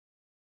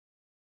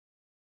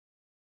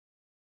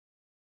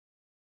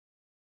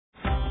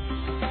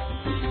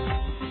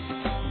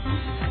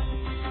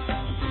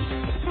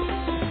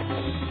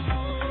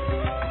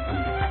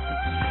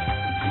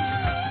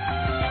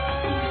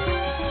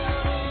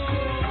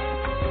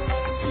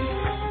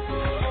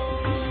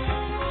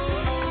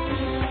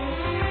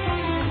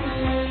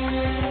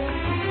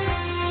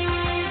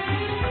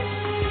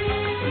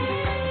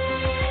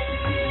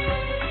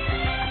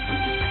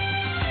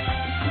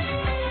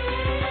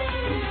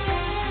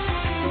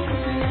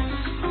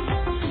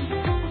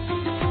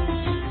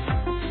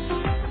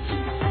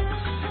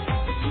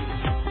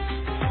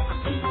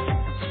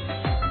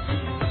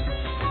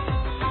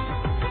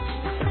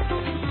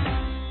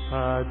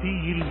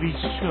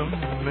വിശ്വം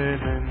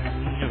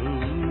മെനഞ്ഞു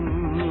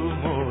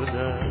മോദ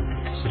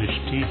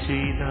സൃഷ്ടി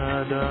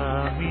ചെയ്താദാമിനെയും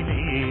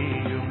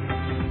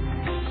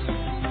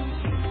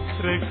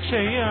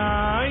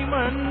രക്ഷയായി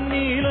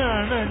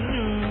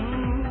മണ്ണിലണഞ്ഞു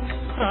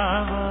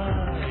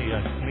പ്രാവായി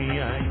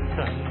അഗ്നിയായി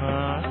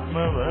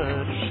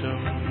തന്നാത്മവർഷം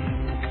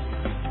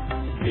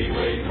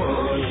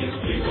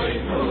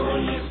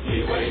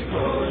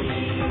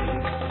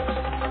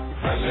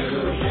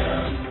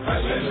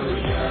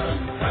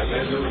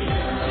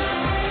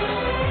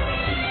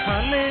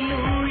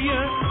ഹല്ലേലൂയ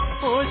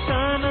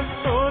ഹോശാന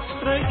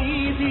സ്തോത്ര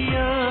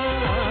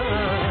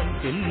ഗീതിയാൽ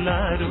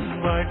എല്ലാരും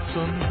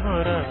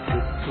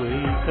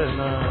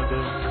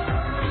വാഴ്ത്തുന്നൊരത്വൈകനാദം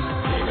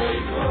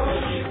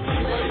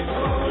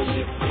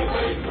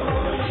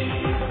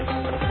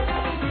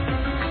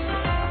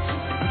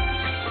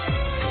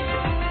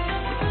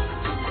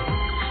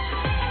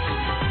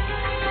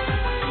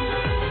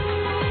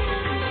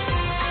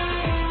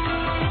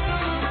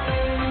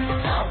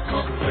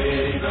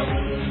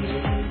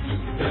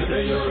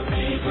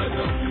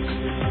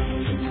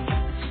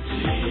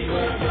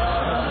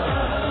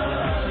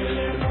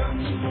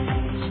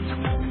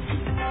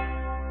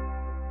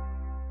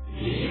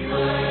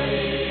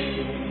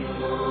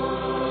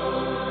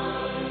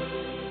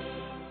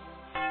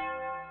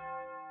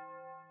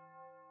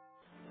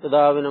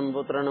പിതാവിനും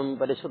പുത്രനും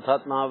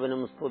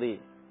പരിശുദ്ധാത്മാവിനും സ്തുതി.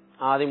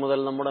 ആദ്യം മുതൽ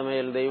നമ്മുടെ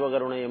മേൽ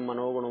ദൈവകരുണയും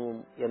മനോഗുണവും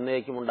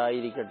എന്നേക്കും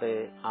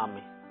ഉണ്ടായിരിക്കട്ടെ.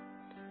 ആമേൻ.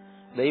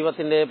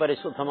 ദൈവത്തിന്റെ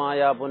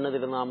പരിശുദ്ധമായ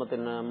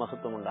പുണ്യതിരുനാമത്തിന്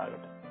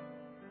മഹത്വമുണ്ടാകട്ടെ.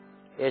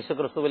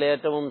 യേശുക്രിസ്തുവിലെ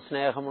ഏറ്റവും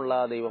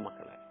സ്നേഹമുള്ള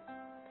ദൈവമക്കളെ,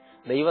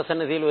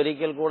 ദൈവസന്നിധിയിൽ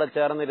ഒരിക്കൽ കൂടെ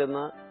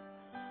ചേർന്നിരുന്ന്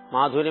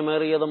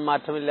മാധുര്യമേറിയതും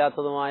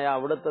മാറ്റമില്ലാത്തതുമായ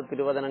അവിടുത്തെ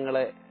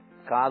തിരുവചനങ്ങളെ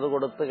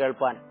കാതുകൊടുത്ത്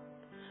കേൾപ്പാൻ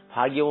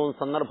ഭാഗ്യവും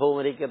സന്ദർഭവും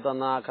ഒരുക്കി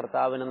തന്ന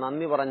കർത്താവിന്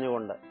നന്ദി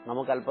പറഞ്ഞുകൊണ്ട്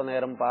നമുക്ക്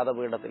അല്പനേരം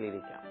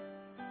പാദപീഠത്തിലിരിക്കാം.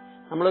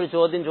 നമ്മളൊരു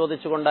ചോദ്യം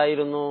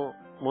ചോദിച്ചുകൊണ്ടായിരുന്നു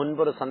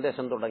മുൻപൊരു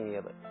സന്ദേശം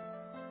തുടങ്ങിയത്.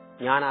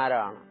 ഞാൻ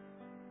ആരാണ്?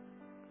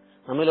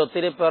 നമ്മിൽ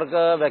ഒത്തിരി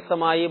പേർക്ക്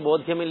വ്യക്തമായി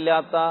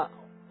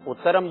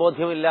ഉത്തരം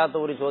ബോധ്യമില്ലാത്ത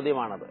ഒരു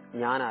ചോദ്യമാണത്.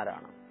 ഞാൻ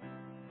ആരാണ്?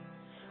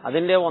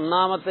 അതിന്റെ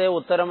ഒന്നാമത്തെ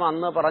ഉത്തരം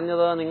അന്ന്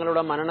പറഞ്ഞത്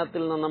നിങ്ങളുടെ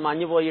മനനത്തിൽ നിന്ന്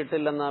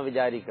മഞ്ഞുപോയിട്ടില്ലെന്ന്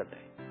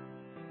വിചാരിക്കട്ടെ.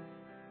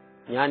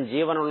 ഞാൻ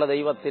ജീവനുള്ള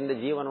ദൈവത്തിന്റെ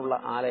ജീവനുള്ള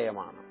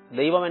ആലയമാണ്.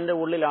 ദൈവം എന്റെ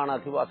ഉള്ളിലാണ്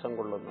അധിവാസം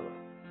കൊള്ളുന്നത്.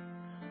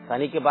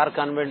 തനിക്ക്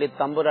പാർക്കാൻ വേണ്ടി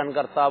തമ്പുരാൻ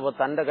കർത്താവ്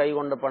തന്റെ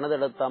കൈകൊണ്ട്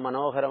പണിതെടുത്ത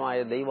മനോഹരമായ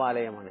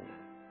ദൈവാലയമാണ്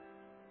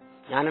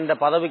ഞാൻ എന്റെ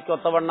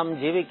പദവിക്കൊത്തവണ്ണം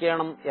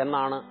ജീവിക്കണം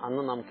എന്നാണ്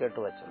അന്ന് നാം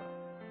കേട്ടുവച്ചത്.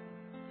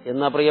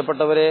 ഇന്ന്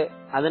പ്രിയപ്പെട്ടവരെ,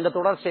 അതിന്റെ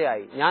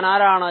തുടർച്ചയായി ഞാൻ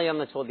ആരാണ്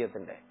എന്ന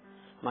ചോദ്യത്തിന്റെ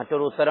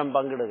മറ്റൊരു ഉത്തരം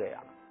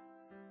പങ്കിടുകയാണ്.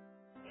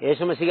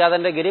 യേശുമിശിഹാ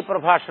തന്റെ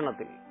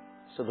ഗിരിപ്രഭാഷണത്തിൽ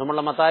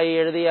ശുദ്ധമുള്ള മത്തായി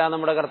എഴുതിയ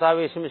നമ്മുടെ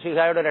കർത്താവ്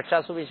യേശുമിശിഹായുടെ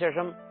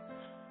രക്ഷാസുവിശേഷം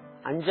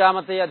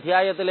 5-ാമത്തെ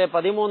അധ്യായത്തിലെ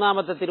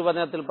 13-ാമത്തെ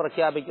തിരുവചനത്തിൽ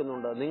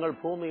പ്രഖ്യാപിക്കുന്നുണ്ട്, നിങ്ങൾ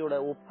ഭൂമിയുടെ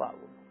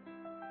ഉപ്പാകുന്നു.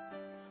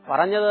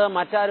 പറഞ്ഞത്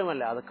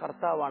മറ്റാരുമല്ല, അത്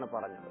കർത്താവാണ്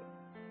പറഞ്ഞത്.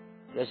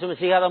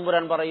 യേശുമിശിഹാ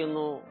തമ്പുരാൻ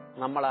പറയുന്നു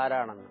നമ്മൾ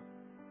ആരാണെന്ന്.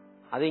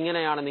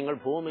 അതിങ്ങനെയാണ്, നിങ്ങൾ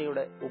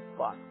ഭൂമിയുടെ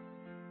ഉപ്പാണ്.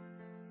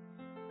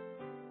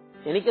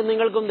 എനിക്കും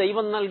നിങ്ങൾക്കും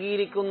ദൈവം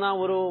നൽകിയിരിക്കുന്ന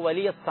ഒരു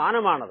വലിയ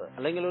സ്ഥാനമാണത്,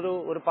 അല്ലെങ്കിൽ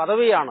ഒരു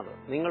പദവിയാണത്.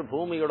 നിങ്ങൾ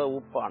ഭൂമിയുടെ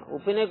ഉപ്പാണ്.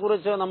 ഉപ്പിനെ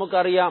കുറിച്ച്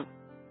നമുക്കറിയാം,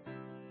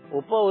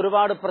 ഉപ്പ്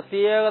ഒരുപാട്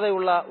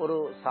പ്രത്യേകതയുള്ള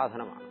ഒരു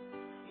സാധനമാണ്.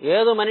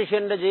 ഏതു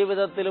മനുഷ്യന്റെ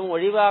ജീവിതത്തിലും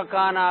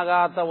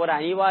ഒഴിവാക്കാനാകാത്ത ഒരു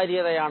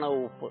അനിവാര്യതയാണ്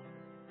ഉപ്പ്.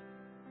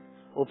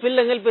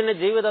 ഉപ്പില്ലെങ്കിൽ പിന്നെ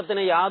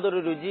ജീവിതത്തിന് യാതൊരു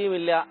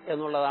രുചിയുമില്ല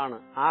എന്നുള്ളതാണ്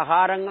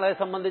ആഹാരങ്ങളെ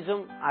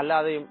സംബന്ധിച്ചും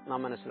അല്ലാതെയും നാം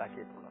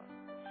മനസ്സിലാക്കിയിട്ടുള്ളത്.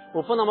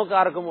 ഉപ്പ്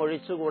നമുക്കാർക്കും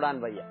ഒഴിച്ചുകൂടാൻ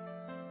വയ്യ,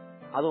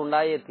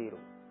 അതുണ്ടായേ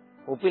തീരും.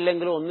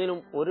 ഉപ്പില്ലെങ്കിൽ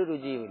ഒന്നിനും ഒരു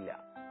രുചിയുമില്ല.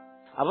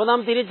 അപ്പൊ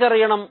നാം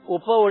തിരിച്ചറിയണം,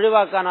 ഉപ്പ്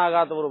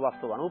ഒഴിവാക്കാനാകാത്ത ഒരു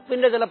വസ്തുവാണ്.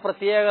 ഉപ്പിന്റെ ചില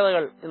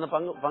പ്രത്യേകതകൾ ഇന്ന്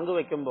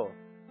പങ്കുവെക്കുമ്പോൾ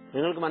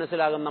നിങ്ങൾക്ക്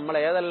മനസ്സിലാകും നമ്മൾ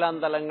ഏതെല്ലാം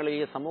തലങ്ങളിൽ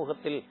ഈ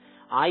സമൂഹത്തിൽ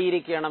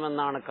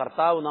ആയിരിക്കണമെന്നാണ്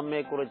കർത്താവ്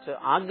നമ്മെക്കുറിച്ച്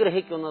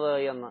ആഗ്രഹിക്കുന്നത്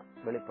എന്ന്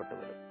വെളിപ്പെട്ടു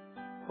വരും.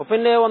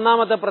 ഉപ്പിന്റെ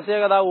ഒന്നാമത്തെ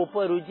പ്രത്യേകത,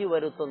 ഉപ്പ് രുചി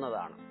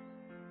വരുത്തുന്നതാണ്.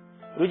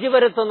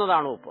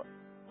 ഉപ്പ്.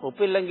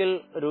 ഉപ്പില്ലെങ്കിൽ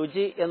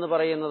രുചി എന്ന്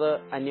പറയുന്നത്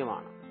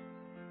അന്യമാണ്.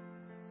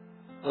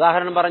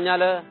 ഉദാഹരണം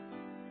പറഞ്ഞാല്,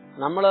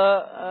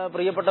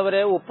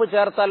 പ്രിയപ്പെട്ടവരെ, ഉപ്പ്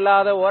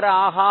ചേർത്തല്ലാതെ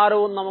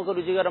ഒരാഹാരവും നമുക്ക്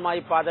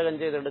രുചികരമായി പാചകം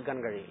ചെയ്തെടുക്കാൻ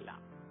കഴിയില്ല.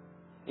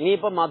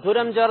 ഇനിയിപ്പോ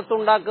മധുരം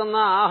ചേർത്തുണ്ടാക്കുന്ന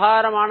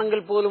ആഹാരമാണെങ്കിൽ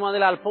പോലും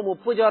അതിൽ അല്പം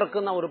ഉപ്പ്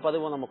ചേർക്കുന്ന ഒരു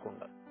പതിവ്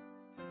നമുക്കുണ്ട്.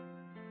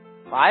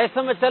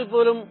 പായസം വെച്ചാൽ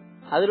പോലും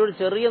അതിലൊരു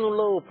ചെറിയ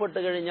നുള്ളു ഉപ്പിട്ട്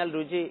കഴിഞ്ഞാൽ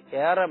രുചി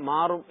ഏറെ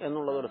മാറും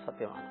എന്നുള്ളതൊരു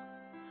സത്യമാണ്.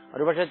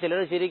 ഒരുപക്ഷെ ചിലർ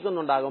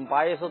ചിരിക്കുന്നുണ്ടാകും,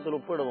 പായസത്തിൽ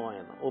ഉപ്പിടുമോ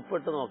എന്ന്.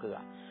 ഉപ്പിട്ട് നോക്കുക.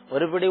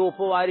 ഒരു പിടി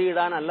ഉപ്പ്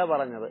വാരിയിടാനല്ല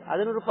പറഞ്ഞത്,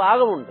 അതിനൊരു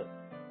പാകമുണ്ട്.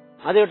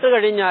 അത് ഇട്ട്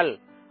കഴിഞ്ഞാൽ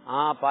ആ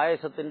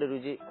പായസത്തിന്റെ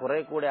രുചി കുറെ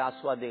കൂടെ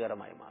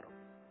ആസ്വാദ്യകരമായി മാറും.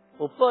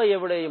 ഉപ്പ്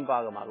എവിടെയും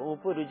പാകമാകും.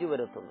 ഉപ്പ് രുചി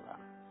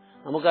വരുത്തുന്നതാണ്.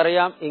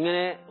 നമുക്കറിയാം,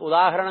 ഇങ്ങനെ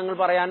ഉദാഹരണങ്ങൾ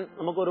പറയാൻ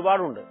നമുക്ക്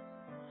ഒരുപാടുണ്ട്.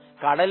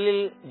 കടലിൽ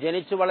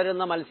ജനിച്ചു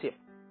വളരുന്ന മത്സ്യം,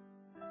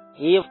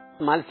 ഈ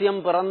മത്സ്യം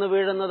പിറന്നു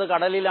വീഴുന്നത്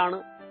കടലിലാണ്.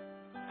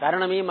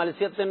 കാരണം ഈ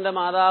മത്സ്യത്തിന്റെ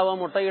മാതാവ്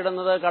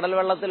മുട്ടയിടുന്നത് കടൽ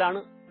വെള്ളത്തിലാണ്.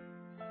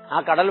 ആ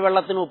കടൽ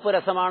വെള്ളത്തിന് ഉപ്പ്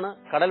രസമാണ്.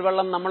 കടൽ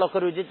വെള്ളം നമ്മളൊക്കെ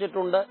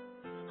രുചിച്ചിട്ടുണ്ട്.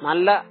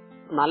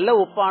 നല്ല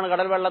ഉപ്പാണ്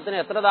കടൽ വെള്ളത്തിന്.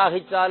 എത്ര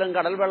ദാഹിച്ചാലും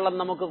കടൽ വെള്ളം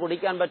നമുക്ക്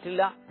കുടിക്കാൻ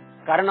പറ്റില്ല,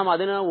 കാരണം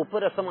അതിന് ഉപ്പ്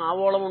രസം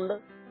ആവോളമുണ്ട്.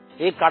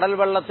 ഈ കടൽ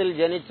വെള്ളത്തിൽ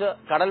ജനിച്ച്,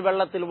 കടൽ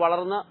വെള്ളത്തിൽ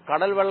വളർന്ന്,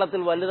 കടൽ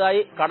വെള്ളത്തിൽ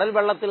വലുതായി, കടൽ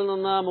വെള്ളത്തിൽ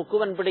നിന്ന്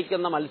മുക്കുവൻ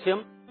പിടിക്കുന്ന മത്സ്യം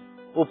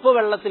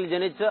ഉപ്പുവെള്ളത്തിൽ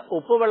ജനിച്ച്,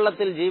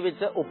 ഉപ്പുവെള്ളത്തിൽ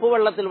ജീവിച്ച്,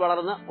 ഉപ്പുവെള്ളത്തിൽ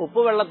വളർന്ന്,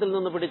 ഉപ്പുവെള്ളത്തിൽ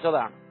നിന്ന്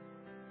പിടിച്ചതാണ്.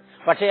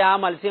 പക്ഷേ ആ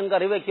മത്സ്യം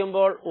കറി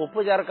വയ്ക്കുമ്പോൾ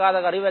ഉപ്പ് ചേർക്കാതെ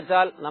കറി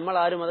വെച്ചാൽ നമ്മൾ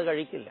ആരും അത്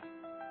കഴിക്കില്ല.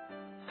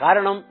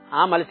 കാരണം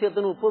ആ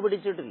മത്സ്യത്തിന് ഉപ്പ്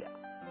പിടിച്ചിട്ടില്ല.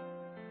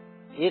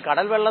 ഈ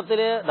കടൽ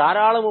വെള്ളത്തില്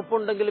ധാരാളം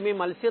ഉപ്പുണ്ടെങ്കിലും ഈ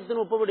മത്സ്യത്തിന്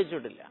ഉപ്പ്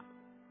പിടിച്ചിട്ടില്ല.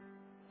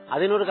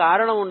 അതിനൊരു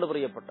കാരണമുണ്ട്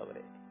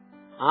പ്രിയപ്പെട്ടവരെ.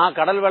 ആ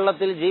കടൽ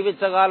വെള്ളത്തിൽ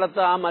ജീവിച്ച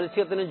കാലത്ത് ആ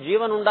മത്സ്യത്തിന്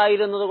ജീവൻ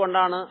ഉണ്ടായിരുന്നത്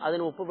കൊണ്ടാണ്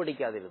അതിന് ഉപ്പ്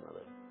പിടിക്കാതിരുന്നത്.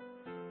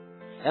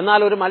 എന്നാൽ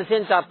ഒരു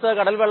മത്സ്യം ചത്ത്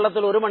കടൽ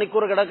വെള്ളത്തിൽ 1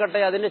 മണിക്കൂർ കിടക്കട്ടെ,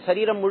 അതിന്റെ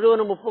ശരീരം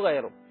മുഴുവനും ഉപ്പ്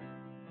കയറും.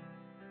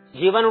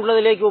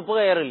 ജീവനുള്ളതിലേക്ക് ഉപ്പ്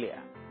കയറില്ല.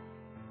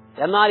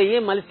 എന്നാൽ ഈ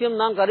മത്സ്യം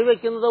നാം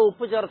കറിവെക്കുന്നത്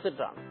ഉപ്പ്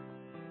ചേർത്തിട്ടാണ്.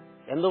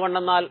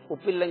 എന്തുകൊണ്ടെന്നാൽ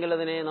ഉപ്പില്ലെങ്കിൽ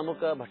അതിനെ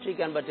നമുക്ക്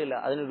ഭക്ഷിക്കാൻ പറ്റില്ല,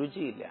 അതിന്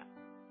രുചിയില്ല.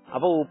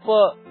 അപ്പൊ ഉപ്പ്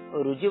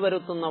രുചി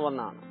വരുത്തുന്ന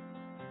ഒന്നാണ്.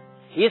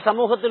 ഈ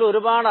സമൂഹത്തിൽ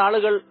ഒരുപാട്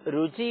ആളുകൾ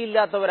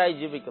രുചിയില്ലാത്തവരായി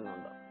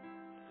ജീവിക്കുന്നുണ്ട്.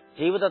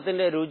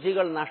 ജീവിതത്തിന്റെ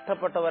രുചികൾ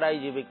നഷ്ടപ്പെട്ടവരായി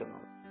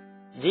ജീവിക്കുന്നുണ്ട്.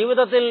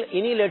 ജീവിതത്തിൽ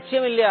ഇനി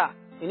ലക്ഷ്യമില്ല,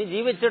 ഇനി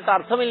ജീവിച്ചിട്ട്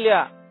അർത്ഥമില്ല,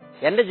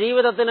 എന്റെ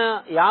ജീവിതത്തിന്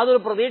യാതൊരു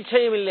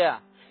പ്രതീക്ഷയുമില്ല,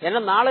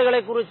 എന്റെ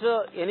നാളുകളെക്കുറിച്ച്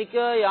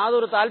എനിക്ക്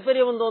യാതൊരു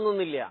താല്പര്യവും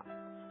തോന്നുന്നില്ല,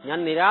 ഞാൻ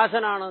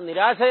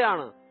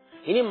നിരാശയാണ്,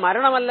 ഇനി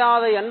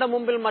മരണമല്ലാതെ എന്റെ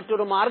മുമ്പിൽ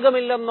മറ്റൊരു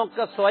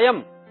മാർഗമില്ലെന്നൊക്കെ സ്വയം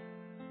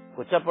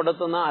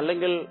കുറ്റപ്പെടുത്തുന്ന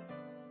അല്ലെങ്കിൽ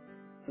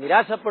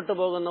നിരാശപ്പെട്ടു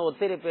പോകുന്ന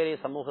ഒത്തിരി പേര് ഈ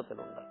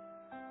സമൂഹത്തിലുണ്ട്.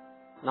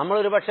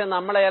 നമ്മളൊരു പക്ഷെ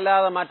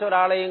നമ്മളെയല്ലാതെ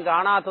മറ്റൊരാളെയും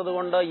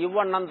കാണാത്തതുകൊണ്ട്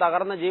ഇവണ്ണം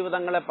തകർന്ന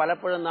ജീവിതങ്ങളെ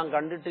പലപ്പോഴും നാം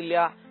കണ്ടിട്ടില്ല,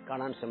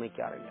 കാണാൻ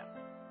ശ്രമിക്കാറില്ല.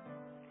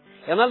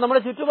 എന്നാൽ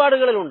നമ്മുടെ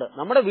ചുറ്റുപാടുകളിലുണ്ട്,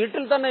 നമ്മുടെ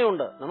വീട്ടിൽ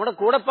തന്നെയുണ്ട്, നമ്മുടെ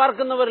കൂടെ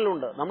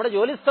പാർക്കുന്നവരിലുണ്ട്, നമ്മുടെ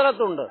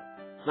ജോലിസ്ഥലത്തുണ്ട്,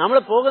 നമ്മൾ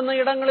പോകുന്ന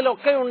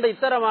ഇടങ്ങളിലൊക്കെയുണ്ട്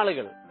ഇത്തരം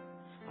ആളുകൾ.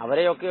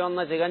 അവരെയൊക്കെ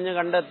ഒന്ന് ചികഞ്ഞു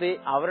കണ്ടെത്തി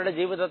അവരുടെ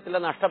ജീവിതത്തിലെ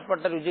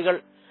നഷ്ടപ്പെട്ട രുചികൾ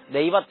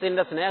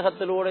ദൈവത്തിന്റെ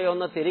സ്നേഹത്തിലൂടെ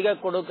ഒന്ന് തിരികെ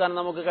കൊടുക്കാൻ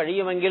നമുക്ക്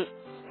കഴിയുമെങ്കിൽ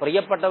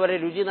പ്രിയപ്പെട്ടവരെ,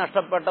 രുചി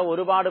നഷ്ടപ്പെട്ട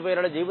ഒരുപാട്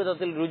പേരുടെ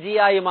ജീവിതത്തിൽ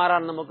രുചിയായി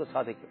മാറാൻ നമുക്ക്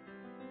സാധിക്കും.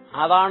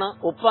 അതാണ്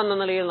ഉപ്പെന്ന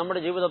നിലയിൽ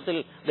നമ്മുടെ ജീവിതത്തിൽ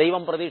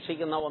ദൈവം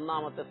പ്രതീക്ഷിക്കുന്ന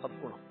ഒന്നാമത്തെ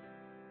സദ്ഗുണം.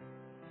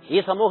 ഈ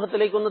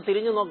സമൂഹത്തിലേക്കൊന്ന്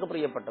തിരിഞ്ഞു നോക്ക്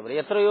പ്രിയപ്പെട്ടവർ.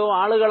 എത്രയോ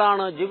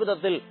ആളുകളാണ്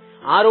ജീവിതത്തിൽ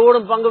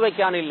ആരോടും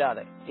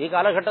പങ്കുവെക്കാനില്ലാതെ. ഈ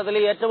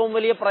കാലഘട്ടത്തിലെ ഏറ്റവും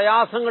വലിയ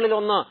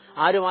പ്രയാസങ്ങളിലൊന്ന്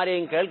ആരും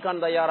ആരെയും കേൾക്കാൻ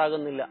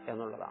തയ്യാറാകുന്നില്ല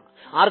എന്നുള്ളതാണ്.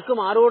 ആർക്കും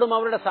ആരോടും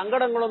അവരുടെ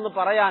സങ്കടങ്ങളൊന്ന്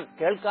പറയാൻ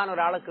കേൾക്കാൻ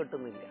ഒരാളെ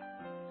കിട്ടുന്നില്ല.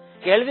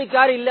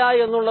 കേൾവിക്കാരില്ല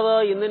എന്നുള്ളത്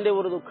ഇന്നിന്റെ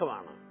ഒരു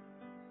ദുഃഖമാണ്.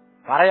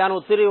 പറയാൻ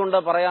ഒത്തിരിയുണ്ട്,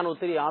 പറയാൻ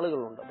ഒത്തിരി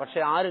ആളുകളുണ്ട്, പക്ഷെ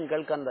ആരും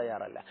കേൾക്കാൻ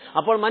തയ്യാറല്ല.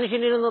 അപ്പോൾ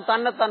മനുഷ്യനിരുന്ന്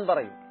തന്നെത്താൻ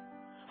പറയും.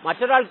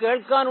 മറ്റൊരാൾ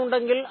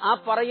കേൾക്കാനുണ്ടെങ്കിൽ ആ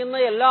പറയുന്ന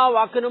എല്ലാ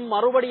വാക്കിനും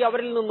മറുപടി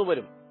അവരിൽ നിന്ന്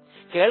വരും.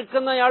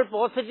 കേൾക്കുന്നയാൾ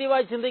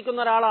പോസിറ്റീവായി ചിന്തിക്കുന്ന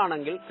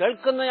ഒരാളാണെങ്കിൽ,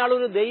 കേൾക്കുന്നയാൾ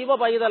ഒരു ദൈവ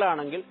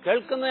പൈതലാണെങ്കിൽ,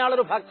 കേൾക്കുന്നയാൾ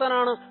ഒരു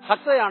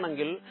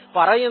ഭക്തയാണെങ്കിൽ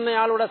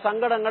പറയുന്നയാളുടെ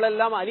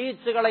സങ്കടങ്ങളെല്ലാം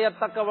അലിയിച്ചു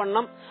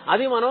കളയത്തക്കവണ്ണം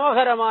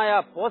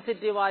അതിമനോഹരമായ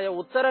പോസിറ്റീവായ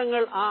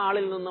ഉത്തരങ്ങൾ ആ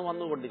ആളിൽ നിന്ന്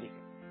വന്നുകൊണ്ടിരിക്കും.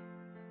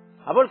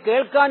 അപ്പോൾ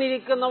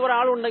കേൾക്കാനിരിക്കുന്ന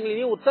ഒരാളുണ്ടെങ്കിൽ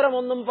ഇനി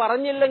ഉത്തരമൊന്നും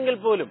പറഞ്ഞില്ലെങ്കിൽ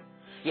പോലും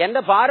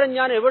എന്റെ ഭാരം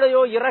ഞാൻ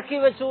എവിടെയോ ഇറക്കി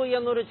വെച്ചു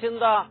എന്നൊരു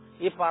ചിന്ത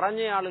ഈ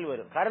പറഞ്ഞയാളിൽ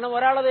വരും. കാരണം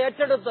ഒരാളത്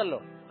ഏറ്റെടുത്തല്ലോ,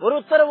 ഒരു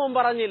ഉത്തരവും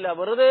പറഞ്ഞില്ല,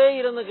 വെറുതെ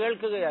ഇരുന്ന്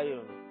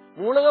കേൾക്കുകയായിരുന്നു,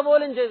 മൂളുക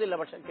പോലും ചെയ്തില്ല,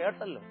 പക്ഷെ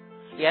കേട്ടല്ലോ,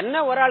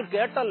 എന്നെ ഒരാൾ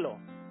കേട്ടല്ലോ,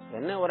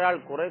 എന്നെ ഒരാൾ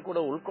കുറെ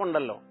കൂടെ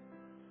ഉൾക്കൊണ്ടല്ലോ.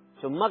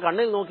 ചുമ്മാ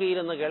കണ്ണിൽ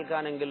നോക്കിയിരുന്ന്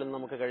കേൾക്കാനെങ്കിലും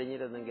നമുക്ക്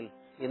കഴിഞ്ഞിരുന്നെങ്കിൽ.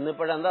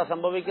 ഇന്നിപ്പോഴെന്താ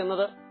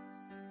സംഭവിക്കുന്നത്?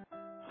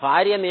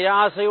 ഭാര്യ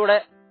നിരാശയുടെ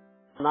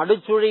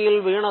നടുച്ചുഴിയിൽ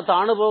വീണ്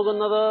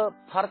താണുപോകുന്നത്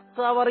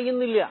ഭർത്താവ്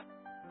അറിയുന്നില്ല.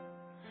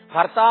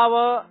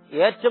 ഭർത്താവ്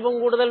ഏറ്റവും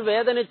കൂടുതൽ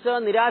വേദനിച്ച്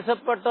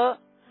നിരാശപ്പെട്ട്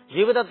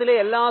ജീവിതത്തിലെ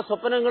എല്ലാ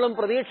സ്വപ്നങ്ങളും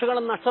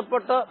പ്രതീക്ഷകളും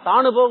നഷ്ടപ്പെട്ട്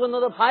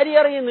താണുപോകുന്നത്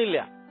ഭാര്യ അറിയുന്നില്ല.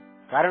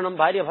 കാരണം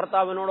ഭാര്യ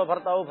ഭർത്താവിനോടോ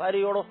ഭർത്താവ്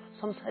ഭാര്യയോടോ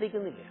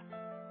സംസാരിക്കുന്നില്ല.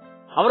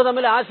 അവർ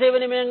തമ്മിൽ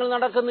ആശയവിനിമയങ്ങൾ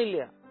നടക്കുന്നില്ല.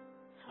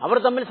 അവർ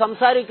തമ്മിൽ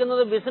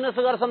സംസാരിക്കുന്നത്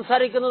ബിസിനസ്സുകാർ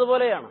സംസാരിക്കുന്നത്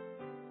പോലെയാണ്.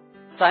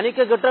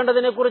 തനിക്ക്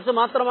കിട്ടേണ്ടതിനെക്കുറിച്ച്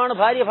മാത്രമാണ്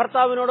ഭാര്യ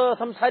ഭർത്താവിനോട്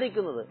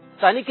സംസാരിക്കുന്നത്.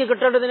 തനിക്ക്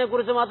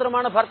കിട്ടേണ്ടതിനെക്കുറിച്ച്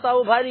മാത്രമാണ്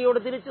ഭർത്താവ് ഭാര്യയോട്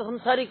തിരിച്ച്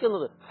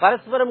സംസാരിക്കുന്നത്.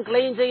 പരസ്പരം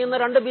ക്ലെയിം ചെയ്യുന്ന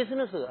 2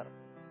 ബിസിനസ്സുകാർ.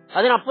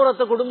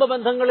 അതിനപ്പുറത്ത് കുടുംബ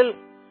ബന്ധങ്ങളിൽ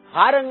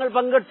ഭാരങ്ങൾ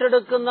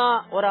പങ്കിട്ടെടുക്കുന്ന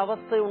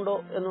ഒരവസ്ഥയുണ്ടോ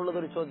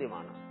എന്നുള്ളതൊരു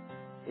ചോദ്യമാണ്.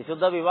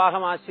 വിശുദ്ധ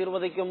വിവാഹം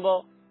ആശീർവദിക്കുമ്പോൾ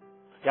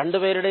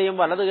രണ്ടുപേരുടെയും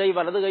വലത്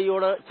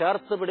കൈയോട്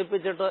ചേർത്ത്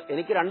പിടിപ്പിച്ചിട്ട്,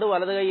 എനിക്ക് 2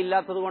 വലത് കൈ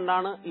ഇല്ലാത്തത്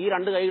കൊണ്ടാണ് ഈ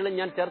 2 കൈകളും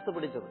ഞാൻ ചേർത്ത്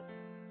പിടിച്ചത്.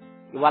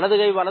 ഈ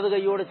വലത്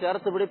കൈയോട്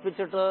ചേർത്ത്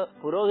പിടിപ്പിച്ചിട്ട്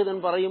പുരോഹിതൻ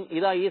പറയും,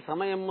 ഇതാ ഈ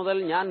സമയം മുതൽ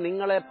ഞാൻ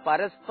നിങ്ങളെ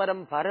പരസ്പരം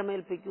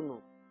ഭരമേൽപ്പിക്കുന്നു.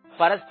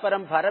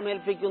 പരസ്പരം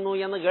ഭരമേൽപ്പിക്കുന്നു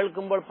എന്ന്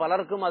കേൾക്കുമ്പോൾ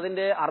പലർക്കും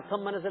അതിന്റെ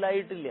അർത്ഥം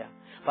മനസ്സിലായിട്ടില്ല.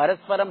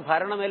 പരസ്പരം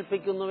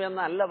ഭരണമേൽപ്പിക്കുന്നു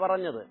എന്നല്ല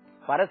പറഞ്ഞത്,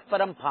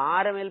 പരസ്പരം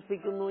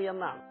ഭാരമേൽപ്പിക്കുന്നു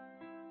എന്നാണ്.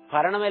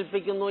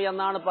 ഭരണമേൽപ്പിക്കുന്നു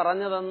എന്നാണ്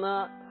പറഞ്ഞതെന്ന്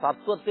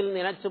തത്വത്തിൽ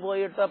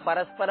നനച്ചുപോയിട്ട്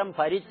പരസ്പരം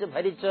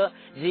ഭരിച്ച്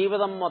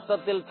ജീവിതം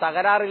മൊത്തത്തിൽ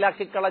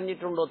തകരാറിലാക്കി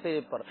കളഞ്ഞിട്ടുണ്ട്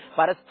ഒത്തിരി പേർ.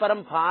 പരസ്പരം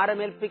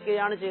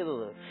ഭാരമേൽപ്പിക്കുകയാണ്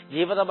ചെയ്തത്.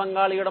 ജീവിത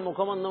പങ്കാളിയുടെ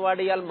മുഖമൊന്നു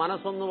വാടിയാൽ,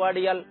 മനസ്സൊന്നു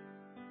വാടിയാൽ,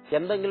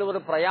 എന്തെങ്കിലും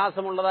ഒരു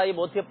പ്രയാസമുള്ളതായി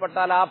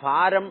ബോധ്യപ്പെട്ടാൽ ആ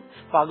ഭാരം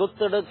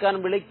പകുത്തെടുക്കാൻ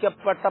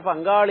വിളിക്കപ്പെട്ട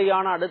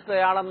പങ്കാളിയാണ്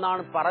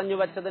അടുത്തയാളെന്നാണ് പറഞ്ഞു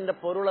വെച്ചതിന്റെ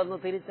പൊരുളെന്ന്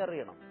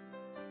തിരിച്ചറിയണം.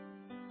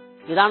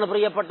 ഇതാണ്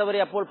പ്രിയപ്പെട്ടവരെ.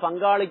 അപ്പോൾ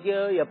പങ്കാളിക്ക്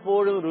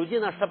എപ്പോഴും രുചി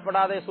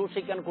നഷ്ടപ്പെടാതെ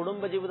സൂക്ഷിക്കാൻ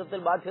കുടുംബജീവിതത്തിൽ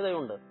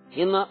ബാധ്യതയുണ്ട്.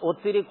 ഇന്ന്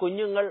ഒത്തിരി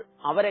കുഞ്ഞുങ്ങൾ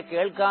അവരെ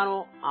കേൾക്കാനോ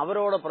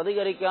അവരോട്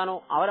പ്രതികരിക്കാനോ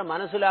അവരെ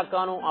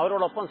മനസ്സിലാക്കാനോ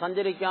അവരോടൊപ്പം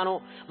സഞ്ചരിക്കാനോ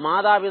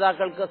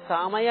മാതാപിതാക്കൾക്ക്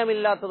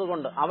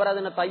സമയമില്ലാത്തതുകൊണ്ട്,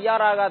 അവരതിന്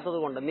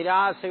തയ്യാറാകാത്തതുകൊണ്ട്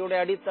നിരാശയുടെ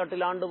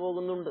അടിത്തട്ടിൽ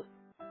ആണ്ടുപോകുന്നുണ്ട്.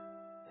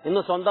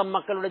 ഇന്ന് സ്വന്തം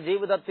മക്കളുടെ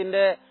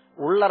ജീവിതത്തിന്റെ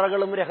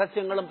ഉള്ളറകളും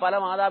രഹസ്യങ്ങളും പല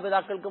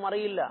മാതാപിതാക്കൾക്കും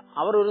അറിയില്ല.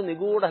 അവർ ഒരു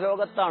നിഗൂഢ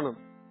ലോകത്താണ്.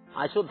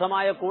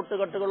 അശുദ്ധമായ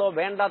കൂട്ടുകെട്ടുകളോ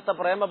വേണ്ടാത്ത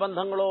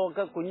പ്രേമബന്ധങ്ങളോ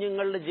ഒക്കെ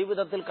കുഞ്ഞുങ്ങളുടെ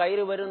ജീവിതത്തിൽ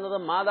കയറി വരുന്നത്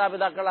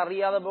മാതാപിതാക്കൾ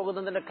അറിയാതെ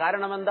പോകുന്നതിന്റെ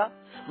കാരണമെന്താ?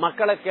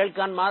 മക്കളെ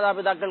കേൾക്കാൻ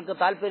മാതാപിതാക്കൾക്ക്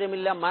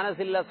താല്പര്യമില്ല,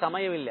 മനസ്സില്ല,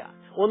 സമയമില്ല.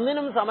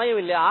 ഒന്നിനും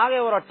സമയമില്ല. ആകെ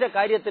ഒരൊറ്റ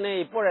കാര്യത്തിന്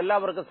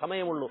ഇപ്പോഴെല്ലാവർക്കും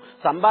സമയമുള്ളൂ: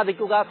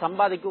 സമ്പാദിക്കുക,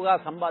 സമ്പാദിക്കുക,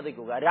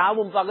 സമ്പാദിക്കുക.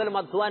 രാവും പകലും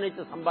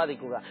അധ്വാനിച്ച്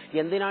സമ്പാദിക്കുക.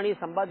 എന്തിനാണ് ഈ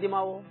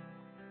സമ്പാദ്യമാവോ?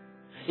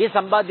 ഈ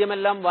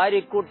സമ്പാദ്യമെല്ലാം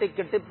വാരിക്കൂട്ടി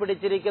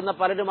കെട്ടിപ്പിടിച്ചിരിക്കുന്ന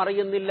പലരും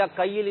അറിയുന്നില്ല.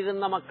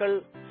 കയ്യിലിരുന്ന മക്കൾ,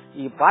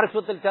 ഈ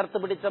പാർശ്വത്തിൽ ചേർത്ത്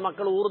പിടിച്ച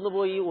മക്കൾ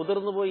ഊർന്നുപോയി,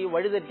 ഉതിർന്നുപോയി,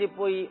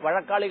 വഴിതെറ്റിപ്പോയി,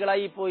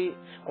 വഴക്കാളികളായിപ്പോയി,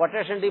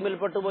 കൊട്ടേഷൻ ടീമിൽ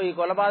പെട്ടുപോയി,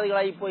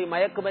 കൊലപാതകളായിപ്പോയി,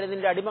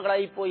 മയക്കുമരുന്നിന്റെ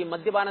അടിമകളായിപ്പോയി,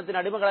 മദ്യപാനത്തിന്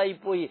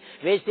അടിമകളായിപ്പോയി,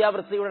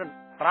 വേശ്യാവൃത്തിയുടെ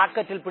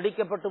റാക്കറ്റിൽ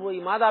പിടിക്കപ്പെട്ടുപോയി.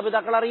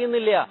 മാതാപിതാക്കൾ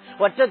അറിയുന്നില്ല.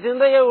 ഒറ്റ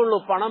ചിന്തയേ ഉള്ളൂ: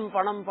 പണം,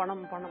 പണം,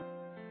 പണം, പണം.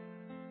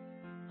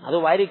 അത്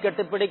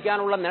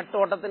വാരിക്കെട്ടിപ്പിടിക്കാനുള്ള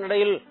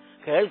നെട്ടോട്ടത്തിനിടയിൽ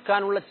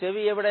കേൾക്കാനുള്ള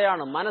ചെവി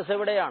എവിടെയാണ്?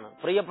 മനസ്സെവിടെയാണ്?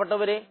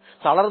 പ്രിയപ്പെട്ടവരെ,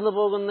 തളർന്നു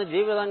പോകുന്ന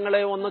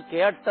ജീവിതങ്ങളെ ഒന്ന്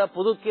കേട്ട്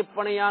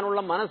പുതുക്കിപ്പണിയാനുള്ള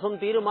മനസ്സും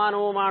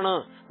തീരുമാനവുമാണ്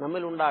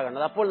നമ്മിൽ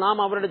ഉണ്ടാകേണ്ടത്. അപ്പോൾ നാം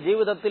അവരുടെ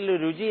ജീവിതത്തിൽ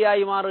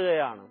രുചിയായി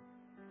മാറുകയാണ്.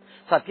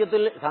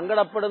 സത്യത്തിൽ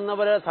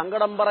സങ്കടപ്പെടുന്നവര്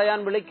സങ്കടം പറയാൻ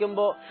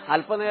വിളിക്കുമ്പോൾ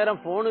അല്പനേരം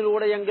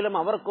ഫോണിലൂടെയെങ്കിലും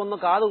അവർക്കൊന്ന്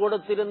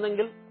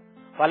കാതുകൊടുത്തിരുന്നെങ്കിൽ.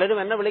 പലരും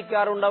എന്നെ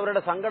വിളിക്കാറുണ്ട്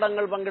അവരുടെ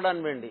സങ്കടങ്ങൾ പങ്കിടാൻ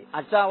വേണ്ടി.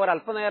 അച്ഛാ,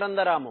 ഒരല്പനേരം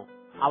തരാമോ?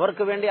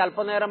 അവർക്ക് വേണ്ടി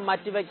അല്പനേരം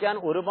മാറ്റിവെക്കാൻ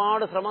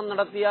ഒരുപാട് ശ്രമം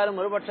നടത്തിയാലും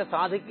ഒരുപക്ഷെ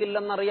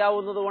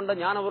സാധിക്കില്ലെന്നറിയാവുന്നതുകൊണ്ട്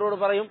ഞാൻ അവരോട്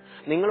പറയും,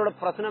 നിങ്ങളുടെ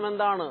പ്രശ്നം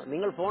എന്താണ്?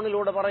 നിങ്ങൾ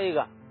ഫോണിലൂടെ പറയുക.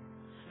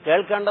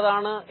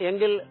 കേൾക്കേണ്ടതാണ്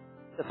എങ്കിൽ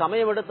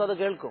സമയമെടുത്തത്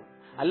കേൾക്കും.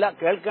 അല്ല,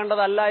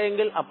 കേൾക്കേണ്ടതല്ല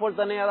എങ്കിൽ അപ്പോൾ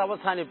തന്നെ അത്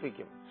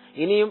അവസാനിപ്പിക്കും.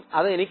 ഇനിയും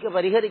അത് എനിക്ക്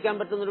പരിഹരിക്കാൻ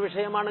പറ്റുന്നൊരു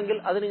വിഷയമാണെങ്കിൽ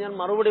അതിന് ഞാൻ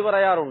മറുപടി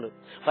പറയാറുണ്ട്.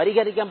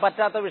 പരിഹരിക്കാൻ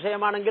പറ്റാത്ത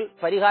വിഷയമാണെങ്കിൽ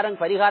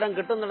പരിഹാരം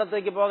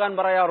കിട്ടുന്നിടത്തേക്ക് പോകാൻ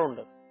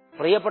പറയാറുണ്ട്.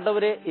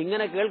 പ്രിയപ്പെട്ടവരെ,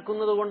 ഇങ്ങനെ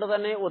കേൾക്കുന്നത് കൊണ്ട്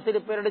തന്നെ ഒത്തിരി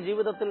പേരുടെ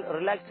ജീവിതത്തിൽ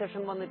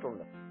റിലാക്സേഷൻ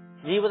വന്നിട്ടുണ്ട്.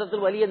 ജീവിതത്തിൽ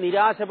വലിയ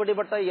നിരാശ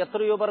പിടിപെട്ട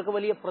എത്രയോ പേർക്ക്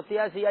വലിയ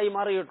പ്രത്യാശയായി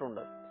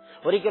മാറിയിട്ടുണ്ട്.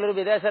 ഒരിക്കലൊരു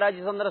വിദേശ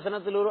രാജ്യ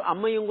സന്ദർശനത്തിൽ ഒരു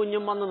അമ്മയും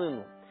കുഞ്ഞും വന്നു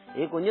നിന്നു.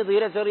 ഈ കുഞ്ഞ്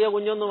തീരെ ചെറിയ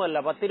കുഞ്ഞൊന്നുമല്ല,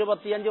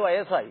 10-25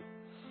 വയസ്സായി.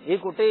 ഈ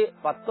കുട്ടി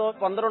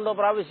 10-12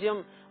 പ്രാവശ്യം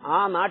ആ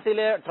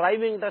നാട്ടിലെ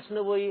ഡ്രൈവിംഗ്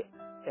ടെസ്റ്റിന് പോയി.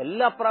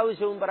 എല്ലാ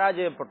പ്രാവശ്യവും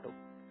പരാജയപ്പെട്ടു.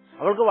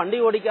 അവൾക്ക് വണ്ടി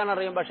ഓടിക്കാൻ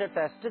അറിയാം, പക്ഷെ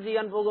ടെസ്റ്റ്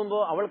ചെയ്യാൻ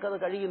പോകുമ്പോൾ അവൾക്കത്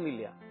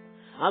കഴിയുന്നില്ല.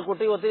 ആ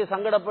കുട്ടി ഒത്തിരി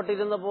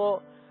സങ്കടപ്പെട്ടിരുന്നപ്പോ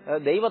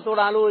ദൈവത്തോട്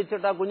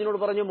ആലോചിച്ചിട്ട് ആ കുഞ്ഞിനോട്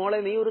പറഞ്ഞു, മോളെ,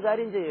 നീ ഒരു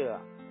കാര്യം ചെയ്യുക.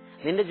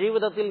 നിന്റെ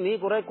ജീവിതത്തിൽ നീ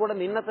കുറെ കൂടെ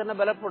നിന്നെ തന്നെ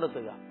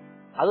ബലപ്പെടുത്തുക.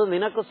 അത്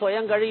നിനക്ക്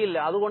സ്വയം കഴിയില്ല,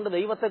 അതുകൊണ്ട്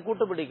ദൈവത്തെ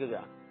കൂട്ടുപിടിക്കുക.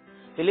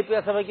 ഫിലിപ്പിയ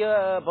സഭയ്ക്ക്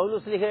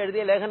പൗലോസ് ശ്ലീഹ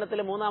എഴുതിയ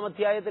ലേഖനത്തിലെ 3-ാം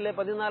അധ്യായത്തിലെ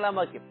 14-ാം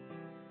വാക്യം,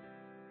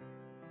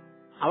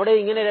 അവിടെ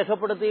ഇങ്ങനെ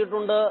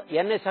രേഖപ്പെടുത്തിയിട്ടുണ്ട്: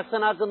 എന്നെ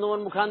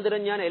ശക്തനാക്കുന്നവൻ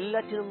മുഖാന്തരം ഞാൻ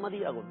എല്ലാറ്റിനും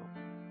മതിയാകുന്നു.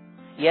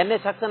 എന്നെ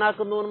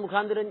ശക്തനാക്കുന്നവൻ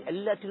മുഖാന്തരം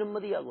എല്ലാറ്റിനും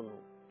മതിയാകുന്നു.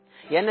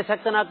 എന്നെ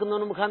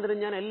ശക്തനാക്കുന്നവന് മുഖാന്തരം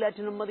ഞാൻ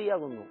എല്ലാറ്റിനും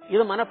മതിയാകുന്നു.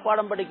 ഇത്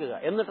മനഃപ്പാഠം പഠിക്കുക,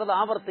 എന്നിട്ടത്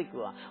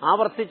ആവർത്തിക്കുക.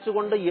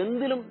 ആവർത്തിച്ചുകൊണ്ട്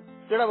എന്തിലും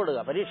ഇടപെടുക.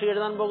 പരീക്ഷ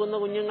എഴുതാൻ പോകുന്ന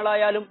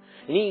കുഞ്ഞുങ്ങളായാലും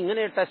ഇനി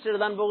ഇങ്ങനെ ടെസ്റ്റ്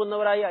എഴുതാൻ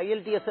പോകുന്നവരായ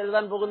IELTS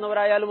എഴുതാൻ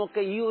പോകുന്നവരായാലും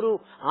ഒക്കെ ഈ ഒരു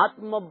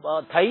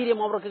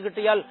ആത്മധൈര്യം അവർക്ക്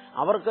കിട്ടിയാൽ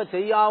അവർക്ക്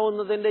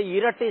ചെയ്യാവുന്നതിന്റെ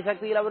ഇരട്ടി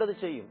ശക്തിയിൽ അവരത്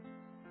ചെയ്യും.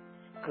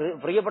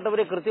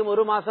 പ്രിയപ്പെട്ടവരെ, കൃത്യം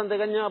 1 മാസം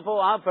തികഞ്ഞപ്പോ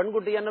ആ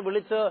പെൺകുട്ടി എന്നെ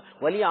വിളിച്ച്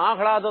വലിയ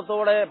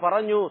ആഹ്ലാദത്തോടെ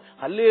പറഞ്ഞു,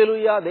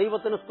 ഹല്ലേലൂയ,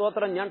 ദൈവത്തിന്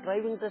സ്തോത്രം, ഞാൻ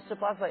ഡ്രൈവിംഗ് ടെസ്റ്റ്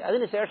പാസ്സായി.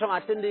 അതിനുശേഷം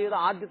അറ്റൻഡ് ചെയ്ത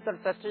ആദ്യത്തെ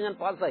ടെസ്റ്റ് ഞാൻ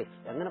പാസ്സായി.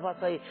 എങ്ങനെ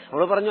പാസ്സായി?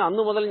 അവൾ പറഞ്ഞു,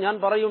 അന്നു മുതൽ ഞാൻ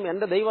പറയും,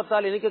 എന്റെ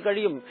ദൈവത്താൽ എനിക്ക്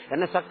കഴിയും,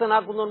 എന്നെ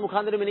ശക്തനാക്കുന്ന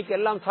മുഖാന്തരം എനിക്ക്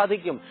എല്ലാം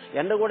സാധിക്കും.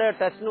 എന്റെ കൂടെ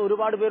ടെസ്റ്റിന്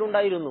ഒരുപാട്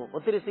പേരുണ്ടായിരുന്നു,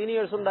 ഒത്തിരി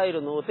സീനിയേഴ്സ്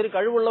ഉണ്ടായിരുന്നു, ഒത്തിരി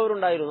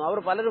കഴിവുള്ളവരുണ്ടായിരുന്നു.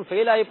 അവർ പലരും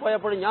ഫെയിലായി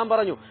പോയപ്പോഴും ഞാൻ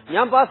പറഞ്ഞു,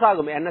 ഞാൻ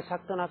പാസ്സാകും, എന്നെ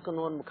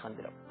ശക്തനാക്കുന്നവൻ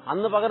മുഖാന്തരം.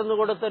 അന്ന് പകർന്നു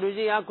കൊടുത്ത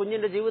രുചി ആ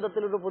കുഞ്ഞിന്റെ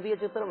ജീവിതത്തിൽ ഒരു പുതിയ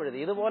ചിത്രം എഴുതി.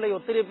 ഇതുപോലെ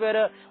ഒത്തിരി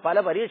പേര് പല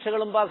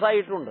പരീക്ഷകളും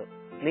പാസ്സായിട്ടുണ്ട്.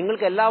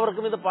 നിങ്ങൾക്ക്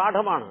എല്ലാവർക്കും ഇത്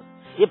പാഠമാണ്.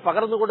 ഈ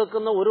പകർന്നു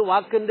കൊടുക്കുന്ന ഒരു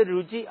വാക്കിന്റെ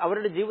രുചി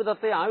അവരുടെ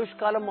ജീവിതത്തെ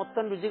ആയുഷ്കാലം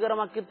മൊത്തം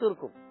രുചികരമാക്കി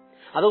തീർക്കും.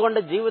 അതുകൊണ്ട്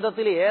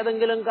ജീവിതത്തിൽ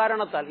ഏതെങ്കിലും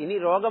കാരണത്താൽ, ഇനി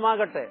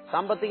രോഗമാകട്ടെ,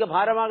 സാമ്പത്തിക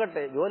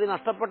ഭാരമാകട്ടെ, ജോലി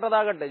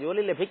നഷ്ടപ്പെട്ടതാകട്ടെ,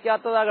 ജോലി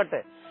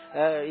ലഭിക്കാത്തതാകട്ടെ,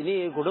 ഇനി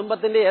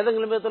കുടുംബത്തിന്റെ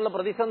ഏതെങ്കിലും വിധത്തിലുള്ള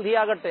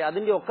പ്രതിസന്ധിയാകട്ടെ,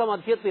 അതിന്റെ ഒക്കെ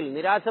മധ്യത്തിൽ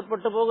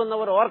നിരാശപ്പെട്ടു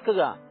പോകുന്നവർ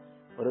ഓർക്കുക,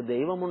 ഒരു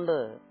ദൈവമുണ്ട്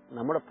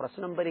നമ്മുടെ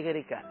പ്രശ്നം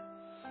പരിഹരിക്കാൻ.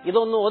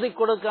 ഇതൊന്ന്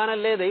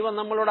ഓതിക്കൊടുക്കാനല്ലേ ദൈവം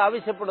നമ്മളോട്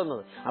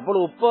ആവശ്യപ്പെടുന്നത്. അപ്പോൾ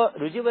ഉപ്പ്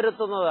രുചി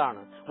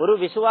വരുത്തുന്നതാണ്. ഒരു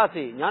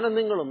വിശ്വാസി, ഞാനും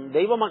നിങ്ങളും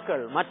ദൈവമക്കൾ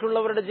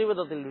മറ്റുള്ളവരുടെ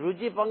ജീവിതത്തിൽ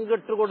രുചി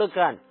പങ്കിട്ടു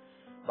കൊടുക്കാൻ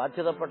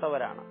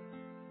ബാധ്യതപ്പെട്ടവരാണ്.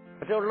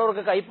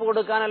 മറ്റുള്ളവർക്ക് കയ്പ്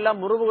കൊടുക്കാനല്ല,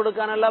 മുറിവ്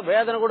കൊടുക്കാനല്ല,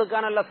 വേദന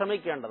കൊടുക്കാനല്ല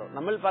ശ്രമിക്കേണ്ടത്.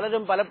 നമ്മൾ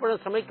പലരും പലപ്പോഴും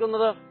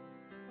ശ്രമിക്കുന്നത്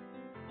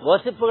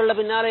ഗോസിപ്പുകളുടെ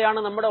പിന്നാലെയാണ്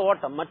നമ്മുടെ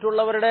ഓട്ടം.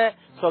 മറ്റുള്ളവരുടെ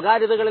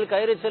സ്വകാര്യതകളിൽ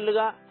കയറി ചെല്ലുക,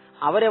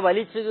 അവരെ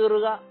വലിച്ചു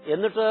കീറുക,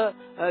 എന്നിട്ട്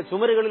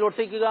ചുമരുകളിൽ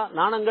ഒട്ടിക്കുക,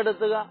 നാണം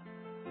കെടുത്തുക.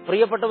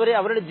 പ്രിയപ്പെട്ടവരെ,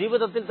 അവരുടെ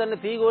ജീവിതത്തിൽ തന്നെ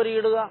തീ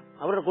കോരിയിടുക,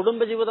 അവരുടെ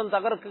കുടുംബജീവിതം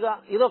തകർക്കുക.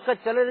 ഇതൊക്കെ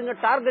ചിലരിങ്ങ്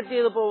ടാർഗറ്റ്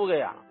ചെയ്ത്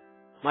പോവുകയാണ്.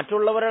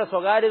 മറ്റുള്ളവരുടെ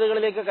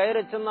സ്വകാര്യതകളിലേക്ക്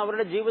കയറി ചെന്ന്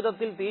അവരുടെ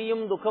ജീവിതത്തിൽ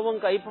തീയും ദുഃഖവും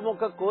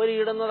കയ്പുമൊക്കെ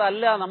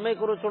കോരിയിടുന്നതല്ല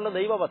നമ്മെക്കുറിച്ചുള്ള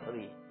ദൈവ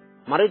പദ്ധതി.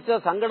 മറിച്ച്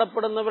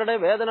സങ്കടപ്പെടുന്നവരുടെ,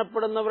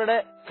 വേദനപ്പെടുന്നവരുടെ,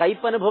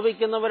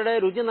 കയ്പനുഭവിക്കുന്നവരുടെ,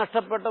 രുചി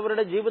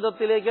നഷ്ടപ്പെട്ടവരുടെ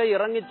ജീവിതത്തിലേക്ക്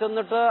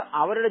ഇറങ്ങിച്ചെന്നിട്ട്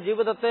അവരുടെ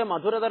ജീവിതത്തെ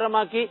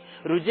മധുരതരമാക്കി,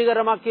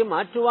 രുചികരമാക്കി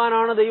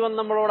മാറ്റുവാനാണ് ദൈവം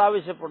നമ്മളോട്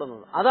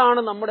ആവശ്യപ്പെടുന്നത്.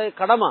 അതാണ് നമ്മുടെ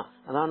കടമ,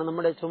 അതാണ്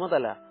നമ്മുടെ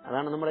ചുമതല,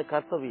 അതാണ് നമ്മുടെ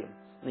കർത്തവ്യം.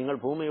 നിങ്ങൾ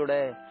ഭൂമിയുടെ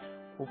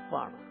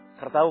ഉപ്പാണ്.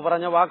 കർത്താവ്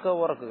പറഞ്ഞ വാക്ക്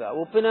ഓർക്കുക.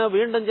 ഉപ്പിന്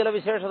വീണ്ടും ചില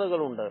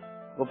വിശേഷതകളുണ്ട്.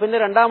 ഉപ്പിന്റെ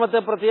രണ്ടാമത്തെ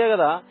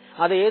പ്രത്യേകത,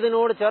 അത്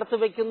ഏതിനോട് ചേർത്ത്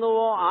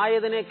വെക്കുന്നുവോ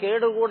ആയതിനെ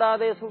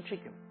കേടുകൂടാതെ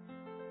സൂക്ഷിക്കും.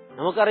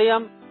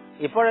 നമുക്കറിയാം,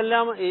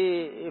 ഇപ്പോഴെല്ലാം ഈ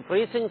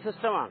ഫ്രീസിംഗ്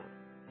സിസ്റ്റമാണ്.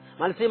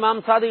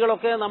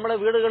 മത്സ്യമാംസാദികളൊക്കെ നമ്മുടെ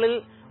വീടുകളിൽ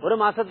 1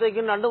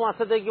 മാസത്തേക്കും 2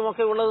 മാസത്തേക്കും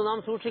ഒക്കെ ഉള്ളത് നാം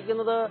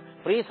സൂക്ഷിക്കുന്നത്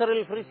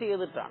ഫ്രീസറിൽ ഫ്രീസ്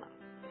ചെയ്തിട്ടാണ്.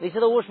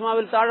 നിശ്ചിത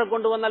ഊഷ്മാവിൽ താഴെ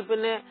കൊണ്ടുവന്നാൽ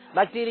പിന്നെ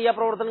ബാക്ടീരിയ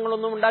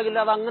പ്രവർത്തനങ്ങളൊന്നും ഉണ്ടാകില്ല.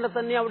 അത് അങ്ങനെ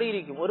തന്നെ അവിടെ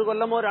ഇരിക്കും. 1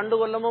 കൊല്ലമോ 2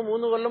 കൊല്ലമോ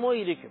 3 കൊല്ലമോ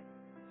ഇരിക്കും.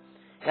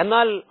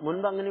 എന്നാൽ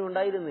മുൻപ് അങ്ങനെ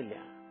ഉണ്ടായിരുന്നില്ല.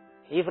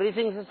 ഈ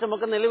ഫ്രീസിംഗ് സിസ്റ്റം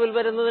ഒക്കെ നിലവിൽ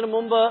വരുന്നതിന്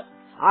മുമ്പ്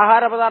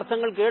ആഹാര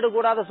പദാർത്ഥങ്ങൾ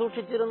കേടുകൂടാതെ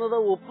സൂക്ഷിച്ചിരുന്നത്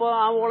ഉപ്പ്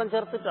ആവോളം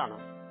ചേർത്തിട്ടാണ്.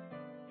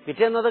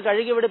 പിറ്റേന്നത്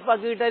കഴുകി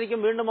വെടിപ്പാക്കിയിട്ടായിരിക്കും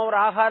വീണ്ടും അവർ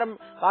ആഹാരം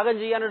പാകം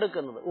ചെയ്യാൻ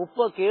എടുക്കുന്നത്.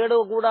 ഉപ്പ്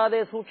കേടുകൂടാതെ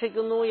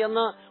സൂക്ഷിക്കുന്നു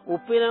എന്ന്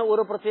ഉപ്പിന്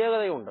ഒരു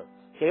പ്രത്യേകതയുണ്ട്.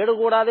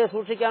 കേടുകൂടാതെ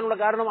സൂക്ഷിക്കാനുള്ള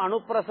കാരണം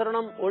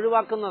അണുപ്രസരണം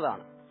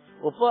ഒഴിവാക്കുന്നതാണ്.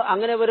 ഉപ്പ്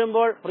അങ്ങനെ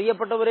വരുമ്പോൾ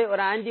പ്രിയപ്പെട്ടവരെ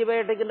ഒരു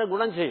ആന്റിബയോട്ടിക്കിന്റെ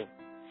ഗുണം ചെയ്യും.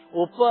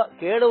 ഉപ്പ്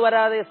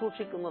കേടുവരാതെ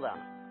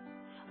സൂക്ഷിക്കുന്നതാണ്.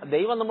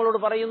 ദൈവം നമ്മളോട്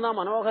പറയുന്ന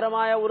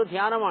മനോഹരമായ ഒരു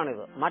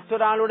ധ്യാനമാണിത്.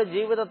 മറ്റൊരാളുടെ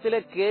ജീവിതത്തിലെ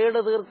കേട്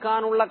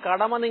തീർക്കാനുള്ള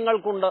കടമ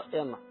നിങ്ങൾക്കുണ്ട്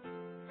എന്ന്.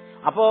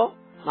 അപ്പോ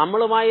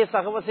നമ്മളുമായി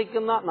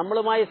സഹവസിക്കുന്ന,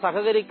 നമ്മളുമായി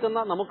സഹകരിക്കുന്ന,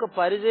 നമുക്ക്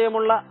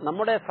പരിചയമുള്ള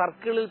നമ്മുടെ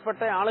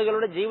സർക്കിളിൽപ്പെട്ട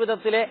ആളുകളുടെ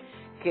ജീവിതത്തിലെ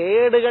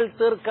കേടുകൾ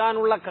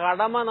തീർക്കാനുള്ള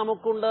കടമ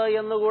നമുക്കുണ്ട്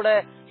എന്നുകൂടെ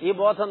ഈ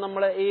ബോധം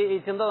ഈ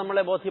ചിന്ത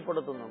നമ്മളെ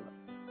ബോധ്യപ്പെടുത്തുന്നുണ്ട്.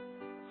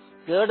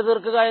 കേട്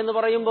തീർക്കുക എന്ന്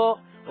പറയുമ്പോൾ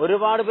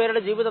ഒരുപാട്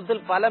പേരുടെ ജീവിതത്തിൽ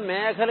പല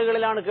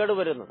മേഖലകളിലാണ്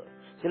കേടുവരുന്നത്.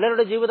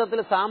 ചിലരുടെ ജീവിതത്തിൽ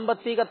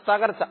സാമ്പത്തിക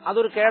തകർച്ച,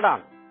 അതൊരു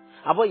കേടാണ്.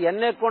 അപ്പോൾ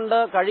എന്നെക്കൊണ്ട്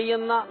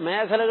കഴിയുന്ന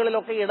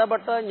മേഖലകളിലൊക്കെ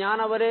ഇടപെട്ട് ഞാൻ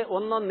അവരെ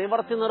ഒന്ന്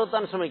നിവർത്തി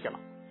നിർത്താൻ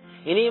ശ്രമിക്കണം.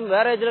 ഇനിയും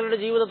വേറെ ചിലരുടെ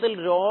ജീവിതത്തിൽ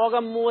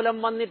രോഗം മൂലം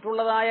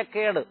വന്നിട്ടുള്ളതായ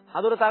കേട്,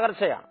 അതൊരു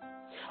തകർച്ചയാണ്.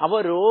 അപ്പോൾ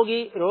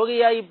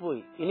രോഗിയായി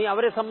പോയി. ഇനി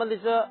അവരെ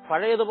സംബന്ധിച്ച്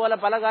പഴയതുപോലെ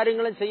പല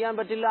കാര്യങ്ങളും ചെയ്യാൻ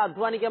പറ്റില്ല,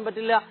 അധ്വാനിക്കാൻ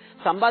പറ്റില്ല,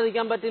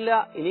 സമ്പാദിക്കാൻ പറ്റില്ല.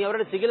 ഇനി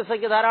അവരുടെ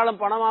ചികിത്സയ്ക്ക് ധാരാളം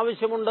പണം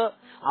ആവശ്യമുണ്ട്.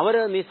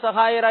 അവര്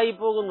നിസ്സഹായരായി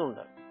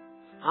പോകുന്നുണ്ട്.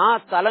 ആ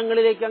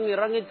തലങ്ങളിലേക്ക് അങ്ങ്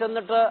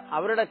ഇറങ്ങിച്ചെന്നിട്ട്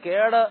അവരുടെ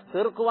കേട്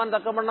തീർക്കുവാൻ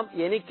തക്കവണ്ണം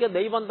എനിക്ക്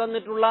ദൈവം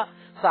തന്നിട്ടുള്ള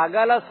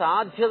സകല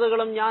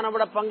സാധ്യതകളും ഞാൻ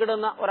അവിടെ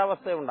പങ്കിടുന്ന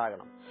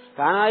ഒരവസ്ഥയുണ്ടാകണം.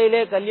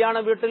 കാനായിലെ കല്യാണ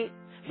വീട്ടിൽ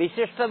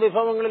വിശിഷ്ട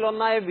വിഭവങ്ങളിൽ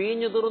ഒന്നായ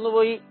വീഞ്ഞു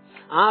തീർന്നുപോയി.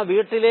 ആ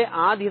വീട്ടിലെ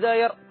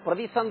ആതിഥേയർ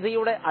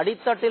പ്രതിസന്ധിയുടെ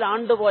അടിത്തട്ടിൽ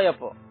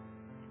ആണ്ടുപോയപ്പോ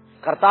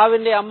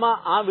കർത്താവിന്റെ അമ്മ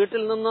ആ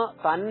വീട്ടിൽ നിന്ന്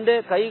തന്റെ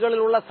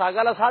കൈകളിലുള്ള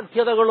സകല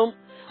സാധ്യതകളും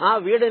ആ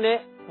വീടിനെ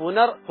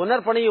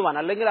പുനർപണിയുവാൻ,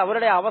 അല്ലെങ്കിൽ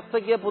അവരുടെ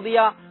അവസ്ഥയ്ക്ക് പുതിയ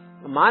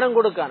മാനം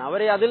കൊടുക്കാൻ,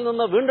 അവരെ അതിൽ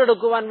നിന്ന്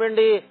വീണ്ടെടുക്കുവാൻ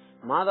വേണ്ടി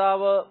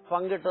മാതാവ്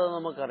പങ്കിട്ടത്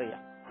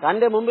നമുക്കറിയാം.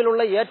 തന്റെ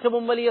മുമ്പിലുള്ള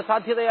ഏറ്റവും വലിയ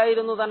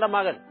സാധ്യതയായിരുന്നു തന്റെ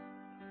മകൻ.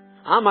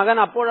 ആ മകൻ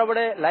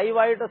അപ്പോഴവിടെ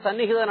ലൈവായിട്ട്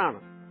സന്നിഹിതനാണ്.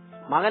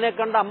 മകനെ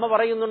കണ്ട അമ്മ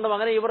പറയുന്നുണ്ട്,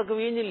 മകനെ, ഇവർക്ക്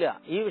വീഞ്ഞില്ല,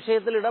 ഈ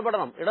വിഷയത്തിൽ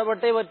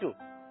ഇടപെട്ടേ പറ്റൂ,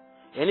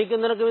 എനിക്കും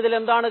നിനക്കും ഇതിൽ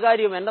എന്താണ്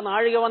കാര്യം, എന്റെ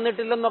നാഴിക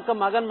വന്നിട്ടില്ലെന്നൊക്കെ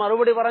മകൻ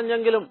മറുപടി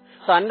പറഞ്ഞെങ്കിലും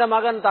തന്റെ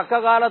മകൻ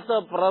തക്കകാലത്ത്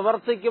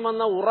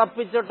പ്രവർത്തിക്കുമെന്ന്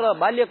ഉറപ്പിച്ചിട്ട്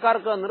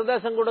ബാല്യക്കാർക്ക്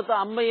നിർദ്ദേശം കൊടുത്ത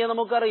അമ്മയെ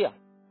നമുക്കറിയാം.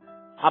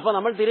 അപ്പൊ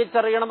നമ്മൾ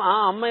തിരിച്ചറിയണം, ആ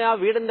അമ്മ ആ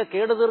വീടിന്റെ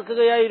കേട്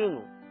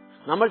തീർക്കുകയായിരുന്നു.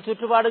 നമ്മൾ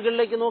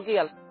ചുറ്റുപാടുകളിലേക്ക്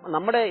നോക്കിയാൽ,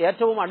 നമ്മുടെ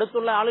ഏറ്റവും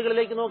അടുത്തുള്ള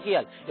ആളുകളിലേക്ക്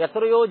നോക്കിയാൽ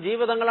എത്രയോ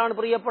ജീവിതങ്ങളാണ്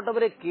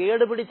പ്രിയപ്പെട്ടവരെ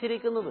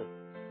കേടുപിടിച്ചിരിക്കുന്നത്.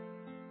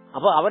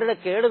 അപ്പൊ അവരുടെ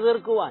കേട്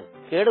തീർക്കുവാൻ,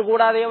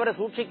 കേടുകൂടാതെ അവരെ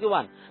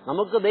സൂക്ഷിക്കുവാൻ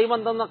നമുക്ക് ദൈവം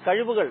തന്ന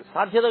കഴിവുകൾ,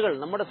 സാധ്യതകൾ,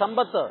 നമ്മുടെ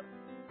സമ്പത്ത്,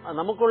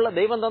 നമുക്കുള്ള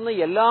ദൈവം തന്ന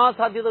എല്ലാ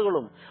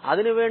സാധ്യതകളും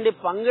അതിനുവേണ്ടി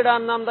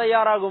പങ്കിടാൻ നാം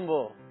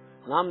തയ്യാറാകുമ്പോൾ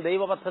നാം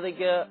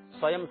ദൈവപദ്ധതിക്ക്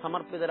സ്വയം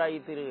സമർപ്പിതരായി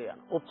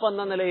തീരുകയാണ്.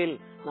 ഉപ്പെന്ന നിലയിൽ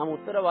നാം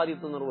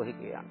ഉത്തരവാദിത്വം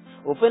നിർവഹിക്കുകയാണ്.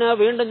 ഉപ്പിന്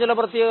വീണ്ടും ചില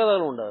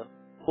പ്രത്യേകതകളുണ്ട്.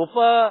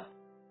 ഉപ്പ്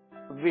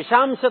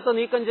വിഷാംശത്തെ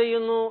നീക്കം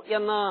ചെയ്യുന്നു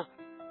എന്ന്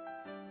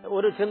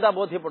ഒരു ചിന്ത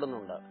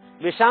ബോധ്യപ്പെടുന്നുണ്ട്.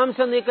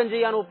 വിഷാംശം നീക്കം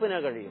ചെയ്യാൻ ഉപ്പിന്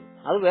കഴിയും.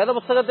 അത്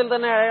വേദപുസ്തകത്തിൽ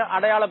തന്നെ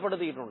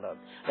അടയാളപ്പെടുത്തിയിട്ടുണ്ട്.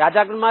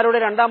 രാജാക്കന്മാരുടെ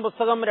 2-ാം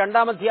പുസ്തകം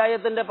 2-ാം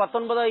അധ്യായത്തിന്റെ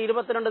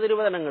 19-22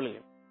 തിരുവചനങ്ങളിൽ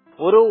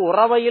ഒരു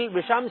ഉറവയിൽ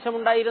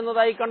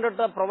വിഷാംശമുണ്ടായിരുന്നതായി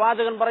കണ്ടിട്ട്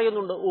പ്രവാചകൻ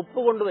പറയുന്നുണ്ട്, ഉപ്പ്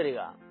കൊണ്ടുവരിക.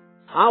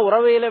 ആ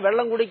ഉറവയിലെ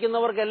വെള്ളം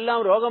കുടിക്കുന്നവർക്കെല്ലാം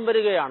രോഗം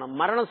വരികയാണ്,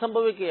 മരണം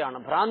സംഭവിക്കുകയാണ്,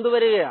 ഭ്രാന്ത്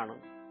വരികയാണ്.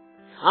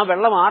 ആ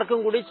വെള്ളം ആർക്കും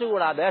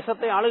കുടിച്ചുകൂടാ.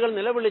 ദേശത്തെ ആളുകൾ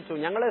നിലവിളിച്ചു,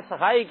 ഞങ്ങളെ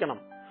സഹായിക്കണം.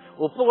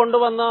 ഉപ്പ്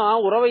കൊണ്ടുവന്ന് ആ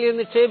ഉറവയിൽ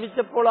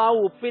നിക്ഷേപിച്ചപ്പോൾ ആ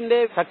ഉപ്പിന്റെ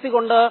ശക്തി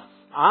കൊണ്ട്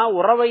ആ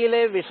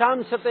ഉറവയിലെ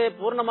വിഷാംശത്തെ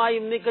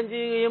പൂർണ്ണമായും നീക്കം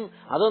ചെയ്യുകയും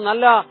അത്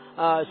നല്ല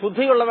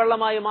ശുദ്ധിയുള്ള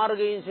വെള്ളമായി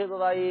മാറുകയും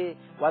ചെയ്തതായി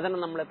വചനം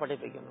നമ്മളെ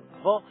പഠിപ്പിക്കുന്നുണ്ട്.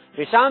 അപ്പോ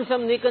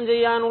വിഷാംശം നീക്കം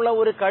ചെയ്യാനുള്ള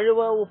ഒരു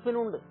കഴിവ്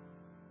ഉപ്പിനുണ്ട്.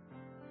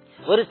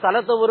 ഒരു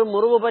സ്ഥലത്ത് ഒരു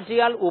മുറിവ്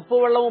പറ്റിയാൽ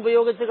ഉപ്പുവെള്ളം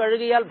ഉപയോഗിച്ച്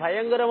കഴുകിയാൽ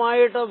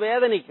ഭയങ്കരമായിട്ട്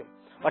വേദനിക്കും.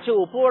 പക്ഷെ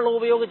ഉപ്പുവെള്ളം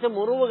ഉപയോഗിച്ച്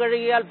മുറിവ്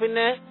കഴുകിയാൽ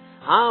പിന്നെ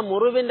ആ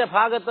മുറിവിന്റെ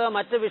ഭാഗത്ത്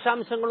മറ്റ്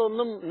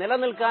വിഷാംശങ്ങളൊന്നും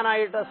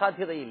നിലനിൽക്കാനായിട്ട്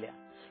സാധ്യതയില്ല.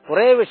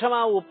 കുറെ വിഷം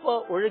ആ ഉപ്പ്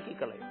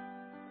ഒഴുക്കിക്കളയും.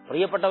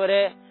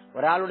 പ്രിയപ്പെട്ടവരെ,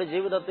 ഒരാളുടെ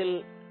ജീവിതത്തിൽ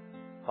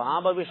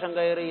പാപവിഷം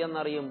കയറി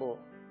എന്നറിയുമ്പോൾ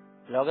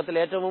ലോകത്തിലെ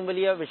ഏറ്റവും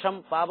വലിയ വിഷം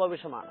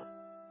പാപവിഷമാണ്.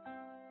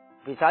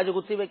 പിശാച്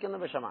കുത്തിവെക്കുന്ന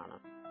വിഷമാണ്.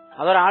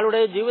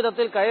 അതൊരാളുടെ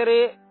ജീവിതത്തിൽ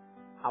കയറി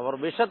അവർ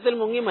വിഷത്തിൽ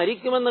മുങ്ങി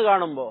മരിക്കുമെന്ന്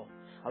കാണുമ്പോൾ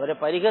അവരെ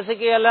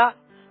പരിഹസിക്കുകയല്ല,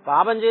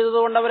 പാപം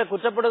ചെയ്തതുകൊണ്ട് അവരെ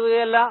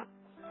കുറ്റപ്പെടുത്തുകയല്ല,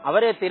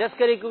 അവരെ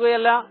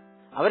തിരസ്കരിക്കുകയല്ല,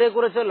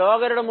 അവരെക്കുറിച്ച്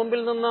ലോകരുടെ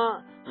മുമ്പിൽ നിന്ന്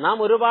നാം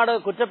ഒരുപാട്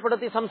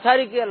കുറ്റപ്പെടുത്തി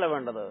സംസാരിക്കുകയല്ല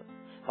വേണ്ടത്.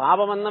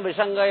 പാപമെന്ന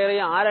വിഷം കയറി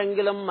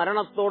ആരെങ്കിലും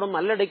മരണത്തോടും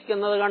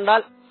മല്ലടിക്കുന്നത്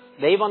കണ്ടാൽ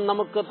ദൈവം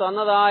നമുക്ക്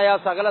തന്നതായ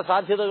സകല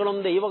സാധ്യതകളും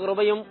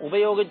ദൈവകൃപയും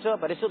ഉപയോഗിച്ച്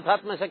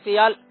പരിശുദ്ധാത്മ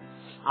ശക്തിയാൽ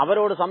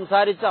അവരോട്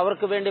സംസാരിച്ച്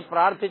അവർക്ക് വേണ്ടി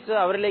പ്രാർത്ഥിച്ച്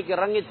അവരിലേക്ക്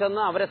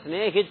ഇറങ്ങിച്ചെന്ന് അവരെ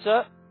സ്നേഹിച്ച്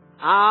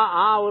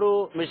ആ ഒരു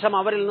വിഷം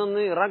അവരിൽ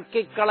നിന്ന്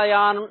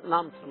ഇറക്കിക്കളയാൻ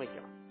നാം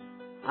ശ്രമിക്കണം.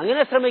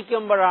 അങ്ങനെ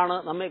ശ്രമിക്കുമ്പോഴാണ്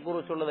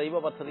നമ്മെക്കുറിച്ചുള്ള ദൈവ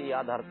പദ്ധതി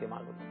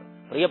യാഥാർത്ഥ്യമാകുന്നത്.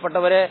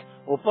 പ്രിയപ്പെട്ടവരെ,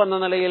 ഉപ്പെന്ന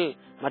നിലയിൽ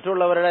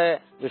മറ്റുള്ളവരുടെ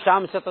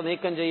വിഷാംശത്തെ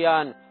നീക്കം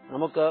ചെയ്യാൻ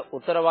നമുക്ക്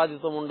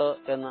ഉത്തരവാദിത്വമുണ്ട്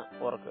എന്ന്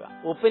ഓർക്കുക.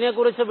 ഉപ്പിനെ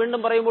കുറിച്ച്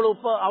വീണ്ടും പറയുമ്പോൾ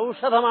ഉപ്പ്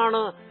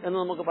ഔഷധമാണ് എന്ന്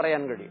നമുക്ക്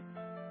പറയാൻ കഴിയും.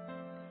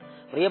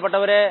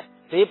 പ്രിയപ്പെട്ടവരെ,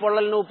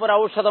 തീപ്പൊള്ളലിന് ഉപ്പൊരു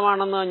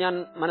ഔഷധമാണെന്ന് ഞാൻ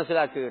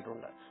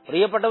മനസ്സിലാക്കിയിട്ടുണ്ട്.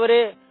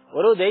 പ്രിയപ്പെട്ടവരെ,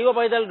 ഒരു ദൈവ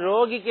പൈതൽ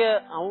രോഗിക്ക്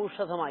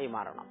ഔഷധമായി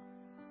മാറണം.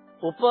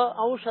 ഉപ്പ്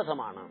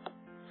ഔഷധമാണ്.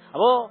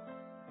 അപ്പോ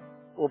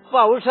ഉപ്പ്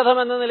ഔഷധം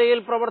എന്ന നിലയിൽ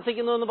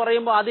പ്രവർത്തിക്കുന്നു എന്ന്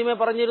പറയുമ്പോൾ ആദ്യമേ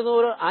പറഞ്ഞിരുന്നു,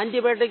 ഒരു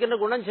ആന്റിബയോട്ടിക്കിന്റെ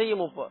ഗുണം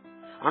ചെയ്യും ഉപ്പ്,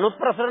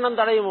 അണുപ്രസരണം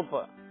തടയും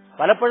ഉപ്പ്.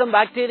 പലപ്പോഴും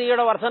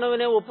ബാക്ടീരിയയുടെ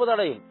വർധനവിനെ ഉപ്പ്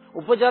തടയും.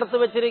 ഉപ്പ് ചേർത്ത്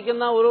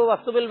വെച്ചിരിക്കുന്ന ഒരു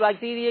വസ്തുവിൽ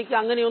ബാക്ടീരിയയ്ക്ക്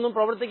അങ്ങനെയൊന്നും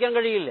പ്രവർത്തിക്കാൻ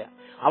കഴിയില്ല.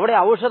 അവിടെ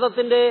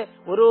ഔഷധത്തിന്റെ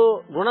ഒരു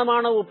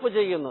ഗുണമാണ് ഉപ്പ്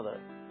ചെയ്യുന്നത്.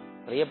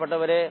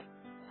 പ്രിയപ്പെട്ടവരെ,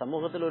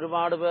 സമൂഹത്തിൽ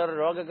ഒരുപാട് പേർ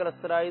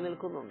രോഗഗ്രസ്തരായി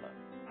നിൽക്കുന്നുണ്ട്,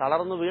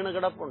 തളർന്നു വീണ്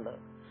കിടപ്പുണ്ട്.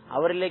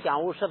 അവരിലേക്ക്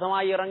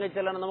ഔഷധമായി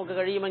ഇറങ്ങിച്ചെല്ലാൻ നമുക്ക്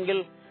കഴിയുമെങ്കിൽ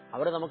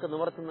അവരെ നമുക്ക്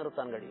നിവർത്തി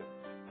നിർത്താൻ കഴിയും.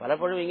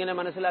 പലപ്പോഴും ഇങ്ങനെ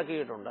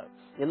മനസ്സിലാക്കിയിട്ടുണ്ട്,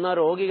 ഇന്ന്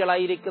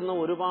രോഗികളായിരിക്കുന്ന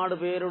ഒരുപാട്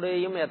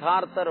പേരുടെയും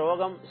യഥാർത്ഥ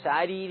രോഗം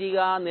ശാരീരിക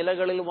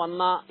നിലകളിൽ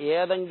വന്ന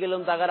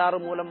ഏതെങ്കിലും തകരാറ്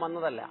മൂലം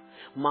വന്നതല്ല,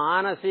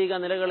 മാനസിക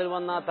നിലകളിൽ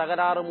വന്ന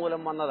തകരാറ്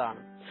മൂലം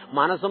വന്നതാണ്.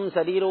 മനസ്സും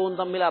ശരീരവും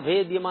തമ്മിൽ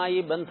അഭേദ്യമായി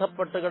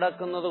ബന്ധപ്പെട്ട്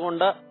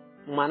കിടക്കുന്നതുകൊണ്ട്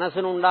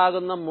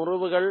മനസ്സിനുണ്ടാകുന്ന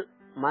മുറിവുകൾ,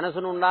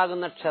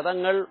 മനസ്സിനുണ്ടാകുന്ന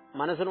ക്ഷതങ്ങൾ,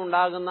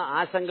 മനസ്സിനുണ്ടാകുന്ന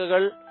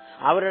ആശങ്കകൾ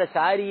അവരുടെ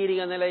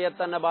ശാരീരിക നിലയെ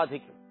തന്നെ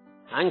ബാധിക്കും.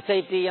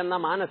 ആങ്സൈറ്റി എന്ന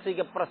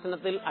മാനസിക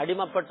പ്രശ്നത്തിൽ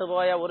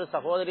അടിമപ്പെട്ടുപോയ ഒരു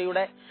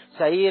സഹോദരിയുടെ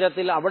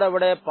ശരീരത്തിൽ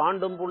അവിടെ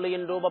പാണ്ടും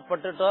പുള്ളിയും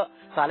രൂപപ്പെട്ടിട്ട്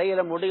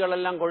തലയിലെ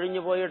മുടികളെല്ലാം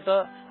കൊഴിഞ്ഞു പോയിട്ട്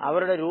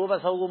അവരുടെ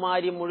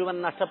രൂപസൗകുമാര്യം മുഴുവൻ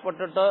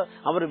നഷ്ടപ്പെട്ടിട്ട്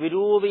അവർ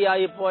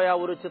വിരൂപിയായിപ്പോയ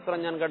ഒരു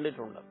ചിത്രം ഞാൻ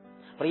കണ്ടിട്ടുണ്ട്.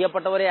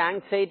 പ്രിയപ്പെട്ടവരെ,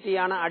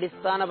 ആങ്സൈറ്റിയാണ്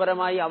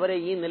അടിസ്ഥാനപരമായി അവരെ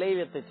ഈ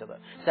നിലയിലെത്തിച്ചത്.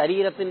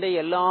 ശരീരത്തിന്റെ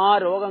എല്ലാ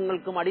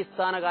രോഗങ്ങൾക്കും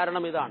അടിസ്ഥാന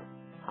കാരണം ഇതാണ്.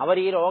 അവർ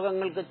ഈ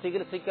രോഗങ്ങൾക്ക്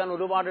ചികിത്സിക്കാൻ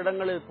ഒരുപാട്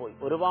ഇടങ്ങളിൽ പോയി,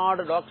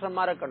 ഒരുപാട്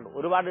ഡോക്ടർമാരെ കണ്ടു,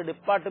 ഒരുപാട്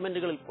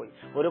ഡിപ്പാർട്ട്മെന്റുകളിൽ പോയി,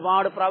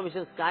 ഒരുപാട്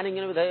പ്രാവശ്യം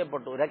സ്കാനിങ്ങിന്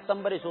വിധേയപ്പെട്ടു, രക്തം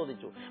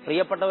പരിശോധിച്ചു.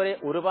 പ്രിയപ്പെട്ടവരെ,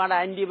 ഒരുപാട്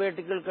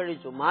ആന്റിബയോട്ടിക്കുകൾ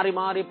കഴിച്ചു. മാറി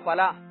മാറി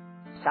പല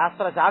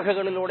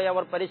ശാസ്ത്രശാഖകളിലൂടെ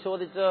അവർ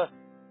പരിശോധിച്ച്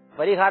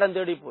പരിഹാരം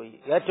തേടിപ്പോയി.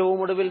 ഏറ്റവും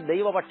ഒടുവിൽ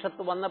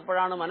ദൈവപക്ഷത്ത്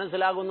വന്നപ്പോഴാണ്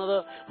മനസ്സിലാകുന്നത്,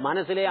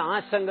 മനസ്സിലെ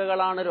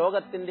ആശങ്കകളാണ്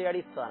രോഗത്തിന്റെ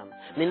അടിസ്ഥാനം.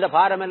 നിന്റെ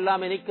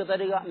ഭാരമെല്ലാം എനിക്ക്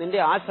തരിക, നിന്റെ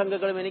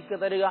ആശങ്കകളും എനിക്ക്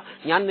തരിക,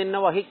 ഞാൻ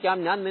നിന്നെ വഹിക്കാം,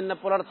 ഞാൻ നിന്നെ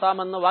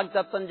പുലർത്താമെന്ന്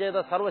വാഗ്ദത്തം ചെയ്ത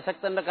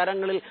സർവശക്തന്റെ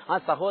കരങ്ങളിൽ ആ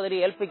സഹോദരി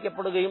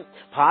ഏൽപ്പിക്കപ്പെടുകയും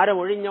ഭാരം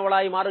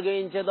ഒഴിഞ്ഞവളായി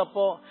മാറുകയും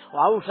ചെയ്തപ്പോ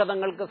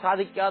ഔഷധങ്ങൾക്ക്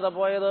സാധിക്കാതെ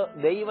പോയത്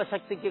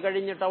ദൈവശക്തിക്ക്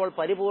കഴിഞ്ഞിട്ട് അവൾ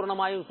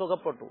പരിപൂർണമായും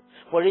സുഖപ്പെട്ടു.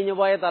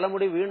 പൊഴിഞ്ഞുപോയ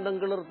തലമുടി വീണ്ടും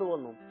കിളിർത്തു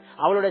വന്നു.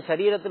 അവളുടെ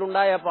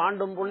ശരീരത്തിലുണ്ടായ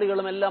പാണ്ടും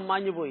പുള്ളികളും എല്ലാം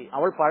മാഞ്ഞുപോയി.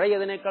 അവൾ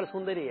പഴയതിനേക്കാൾ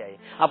സുന്ദരിയായി.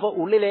 അപ്പോൾ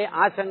ഉള്ളിലെ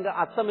ആശങ്ക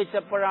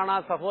അസ്തമിച്ചപ്പോഴാണ് ആ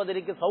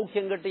സഹോദരിക്ക്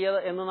സൗഖ്യം കിട്ടിയത്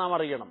എന്ന് നാം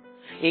അറിയണം.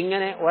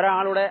 ഇങ്ങനെ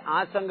ഒരാളുടെ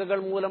ആശങ്കകൾ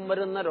മൂലം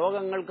വരുന്ന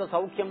രോഗങ്ങൾക്ക്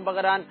സൗഖ്യം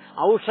പകരാൻ,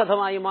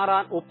 ഔഷധമായി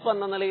മാറാൻ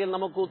ഉപ്പെന്ന നിലയിൽ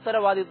നമുക്ക്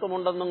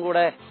ഉത്തരവാദിത്വമുണ്ടെന്നും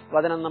കൂടെ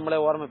വചനം നമ്മളെ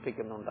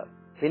ഓർമ്മിപ്പിക്കുന്നുണ്ട്.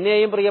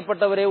 പിന്നെയും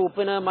പ്രിയപ്പെട്ടവരെ,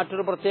 ഉപ്പിന്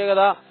മറ്റൊരു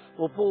പ്രത്യേകത,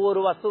 ഉപ്പ്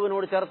ഒരു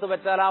വസ്തുവിനോട് ചേർത്ത്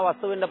വെച്ചാൽ ആ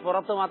വസ്തുവിന്റെ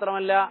പുറത്ത്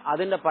മാത്രമല്ല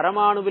അതിന്റെ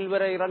പരമാണുവിൽ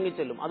വരെ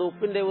ഇറങ്ങിച്ചെല്ലും. അത്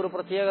ഉപ്പിന്റെ ഒരു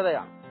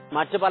പ്രത്യേകതയാണ്.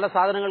 മറ്റ് പല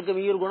സാധനങ്ങൾക്കും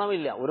ഈ ഒരു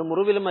ഗുണമില്ല. ഒരു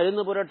മുറിവിൽ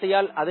മരുന്ന്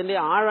പുരട്ടിയാൽ അതിന്റെ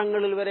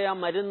ആഴങ്ങളിൽ വരെ ആ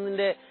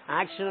മരുന്നിന്റെ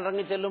ആക്ഷൻ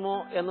ഇറങ്ങിച്ചെല്ലുമോ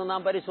എന്ന്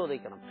നാം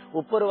പരിശോധിക്കണം.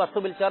 ഉപ്പൊരു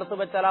വസ്തുവിൽ ചേർത്ത്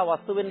വെച്ചാൽ ആ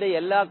വസ്തുവിന്റെ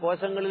എല്ലാ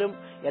കോശങ്ങളിലും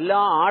എല്ലാ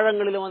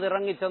ആഴങ്ങളിലും അത്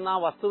ഇറങ്ങിച്ചെന്ന് ആ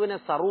വസ്തുവിനെ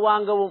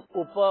സർവാംഗവും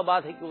ഉപ്പ്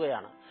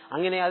ബാധിക്കുകയാണ്.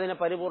 അങ്ങനെ അതിനെ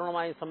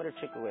പരിപൂർണമായി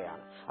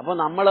സംരക്ഷിക്കുകയാണ്. അപ്പോൾ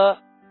നമ്മള്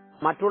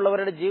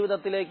മറ്റുള്ളവരുടെ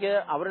ജീവിതത്തിലേക്ക്,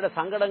 അവരുടെ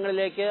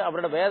സങ്കടങ്ങളിലേക്ക്,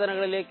 അവരുടെ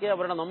വേദനകളിലേക്ക്,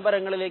 അവരുടെ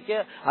നൊമ്പരങ്ങളിലേക്ക്,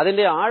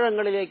 അതിന്റെ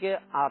ആഴങ്ങളിലേക്ക്,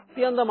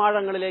 അത്യന്തം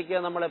ആഴങ്ങളിലേക്ക്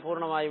നമ്മളെ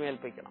പൂർണ്ണമായും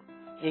ഏൽപ്പിക്കണം.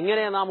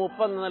 ഇങ്ങനെ നാം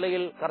ഉപ്പെന്ന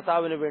നിലയിൽ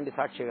കർത്താവിന് വേണ്ടി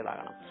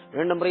സാക്ഷികളാകണം.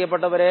 വീണ്ടും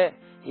പ്രിയപ്പെട്ടവരെ,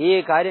 ഈ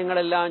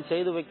കാര്യങ്ങളെല്ലാം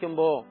ചെയ്തു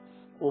വെക്കുമ്പോൾ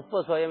ഉപ്പ്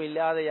സ്വയം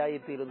ഇല്ലാതെയായി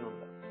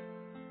തീരുന്നുണ്ട്.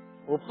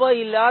 ഉപ്പ്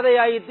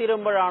ഇല്ലാതെയായി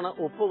തീരുമ്പോഴാണ്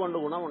ഉപ്പ് കൊണ്ട്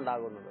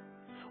ഗുണമുണ്ടാകുന്നത്.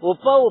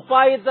 ഉപ്പ്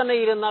ഉപ്പായി തന്നെ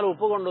ഇരുന്നാൽ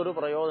ഉപ്പ് കൊണ്ടൊരു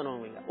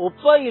പ്രയോജനവുമില്ല.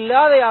 ഉപ്പ്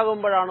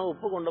ഇല്ലാതെയാകുമ്പോഴാണ്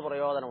ഉപ്പ് കൊണ്ട്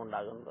പ്രയോജനം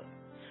ഉണ്ടാകുന്നത്.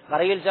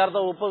 കറിയിൽ ചേർത്ത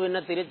ഉപ്പ്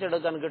പിന്നെ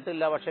തിരിച്ചെടുക്കാൻ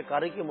കിട്ടില്ല, പക്ഷെ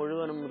കറിക്ക്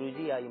മുഴുവനും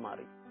രുചിയായി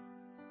മാറി.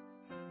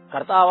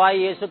 കർത്താവായ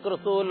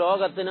യേശുക്രിസ്തു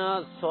ലോകത്തിന്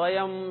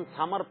സ്വയം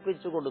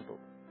സമർപ്പിച്ചു കൊടുത്തു.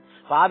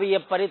 പാപിയെ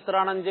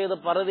പരിത്രാണം ചെയ്ത്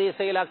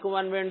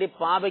പറുദീസയിലാക്കുവാൻ വേണ്ടി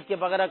പാപിക്ക്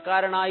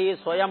പകരക്കാരനായി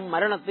സ്വയം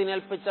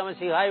മരണത്തിനേൽപ്പിച്ച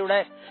മശിഹായുടെ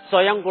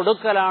സ്വയം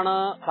കൊടുക്കലാണ്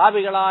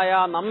പാപികളായ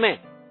നമ്മെ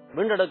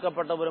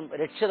വീണ്ടെടുക്കപ്പെട്ടവരും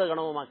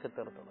രക്ഷിതഗണവുമാക്കി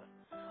തീർത്തത്.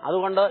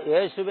 അതുകൊണ്ട്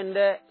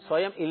യേശുവിന്റെ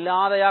സ്വയം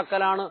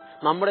ഇല്ലാതെയാക്കലാണ്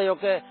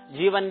നമ്മുടെയൊക്കെ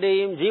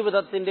ജീവന്റെയും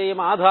ജീവിതത്തിന്റെയും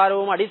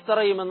ആധാരവും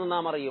അടിത്തറയുമെന്ന്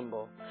നാം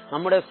അറിയുമ്പോൾ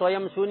നമ്മുടെ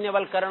സ്വയം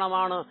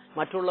ശൂന്യവൽക്കരണമാണ്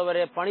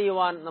മറ്റുള്ളവരെ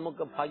പണിയുവാൻ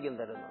നമുക്ക് ഭാഗ്യം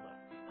തരുന്നത്.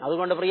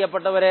 അതുകൊണ്ട്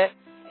പ്രിയപ്പെട്ടവരെ,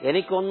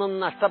 എനിക്കൊന്നും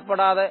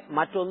നഷ്ടപ്പെടാതെ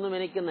മറ്റൊന്നും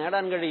എനിക്ക്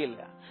നേടാൻ കഴിയില്ല.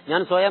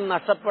 ഞാൻ സ്വയം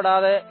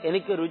നഷ്ടപ്പെടാതെ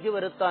എനിക്ക് രുചി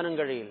വരുത്താനും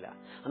കഴിയില്ല.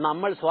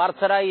 നമ്മൾ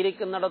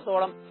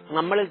സ്വാർത്ഥരായിരിക്കുന്നിടത്തോളം,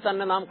 നമ്മളിൽ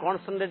തന്നെ നാം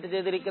കോൺസെൻട്രേറ്റ്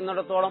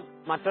ചെയ്തിരിക്കുന്നിടത്തോളം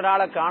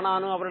മറ്റൊരാളെ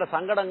കാണാനോ അവരുടെ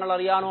സങ്കടങ്ങൾ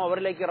അറിയാനോ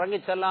അവരിലേക്ക്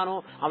ഇറങ്ങിച്ചെല്ലാനോ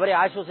അവരെ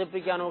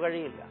ആശ്വസിപ്പിക്കാനോ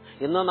കഴിയില്ല.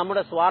 ഇന്ന്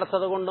നമ്മുടെ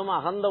സ്വാർത്ഥത കൊണ്ടും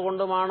അഹന്ത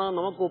കൊണ്ടുമാണ്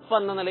നമുക്ക്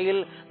ഉപ്പെന്ന നിലയിൽ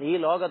ഈ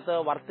ലോകത്ത്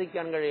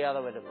വർത്തിക്കാൻ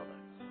കഴിയാതെ വരുന്നത്.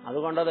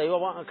 അതുകൊണ്ട്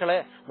ദൈവമക്കളെ,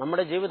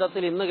 നമ്മുടെ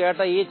ജീവിതത്തിൽ ഇന്ന്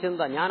കേട്ട ഈ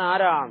ചിന്ത, ഞാൻ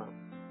ആരാണ്?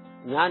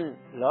 ഞാൻ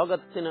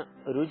ലോകത്തിന്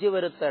രുചി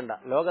വരുത്തേണ്ട,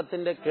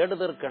 ലോകത്തിന്റെ കേടു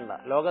തീർക്കേണ്ട,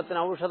 ലോകത്തിന്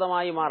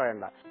ഔഷധമായി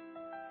മാറേണ്ട,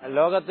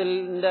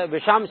 ലോകത്തിന്റെ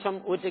വിഷാംശം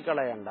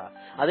ഊറ്റിക്കളയേണ്ട,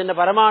 അതിന്റെ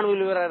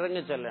പരമാണുവിൽ ഇവർ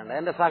ഇറങ്ങിച്ചെല്ലേണ്ട,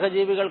 എന്റെ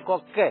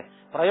സഹജീവികൾക്കൊക്കെ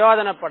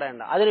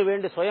പ്രയോജനപ്പെടേണ്ട,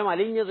 അതിനുവേണ്ടി സ്വയം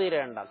അലിഞ്ഞു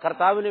തീരേണ്ട,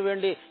 കർത്താവിന്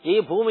വേണ്ടി ഈ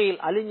ഭൂമിയിൽ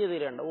അലിഞ്ഞു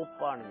തീരേണ്ട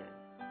ഉപ്പാണ് ഞാൻ.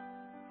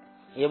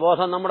 ഈ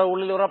ബോധം നമ്മുടെ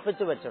ഉള്ളിൽ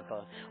ഉറപ്പിച്ചു വെച്ചിട്ട്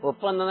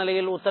ഉപ്പെന്ന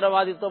നിലയിൽ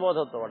ഉത്തരവാദിത്വ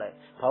ബോധത്തോടെ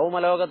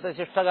ഭൗമലോകത്തെ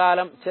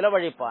ശിഷ്ടകാലം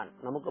ചിലവഴിപ്പാൻ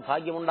നമുക്ക്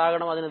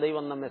ഭാഗ്യമുണ്ടാകണം. അതിന്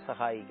ദൈവം നമ്മെ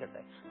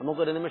സഹായിക്കട്ടെ.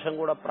 നമുക്കൊരു നിമിഷം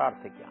കൂടെ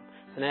പ്രാർത്ഥിക്കാം.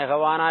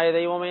 സ്നേഹവാനായ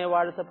ദൈവമേ,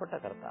 വാഴ്ത്തപ്പെട്ട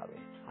കർത്താവേ,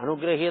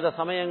 അനുഗ്രഹീത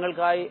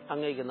സമയങ്ങൾക്കായി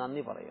അങ്ങേക്ക്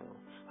നന്ദി പറയുന്നു.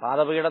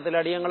 പാദപീഠത്തിൽ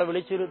അടിയങ്ങളെ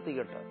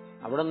വിളിച്ചിരുത്തിയിട്ട്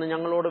അവിടുന്ന്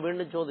ഞങ്ങളോട്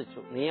വീണ്ടും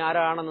ചോദിച്ചു, നീ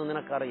ആരാണെന്ന്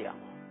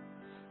നിനക്കറിയാമോ?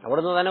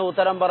 അവിടുന്ന് തന്നെ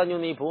ഉത്തരം പറഞ്ഞു,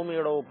 നീ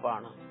ഭൂമിയുടെ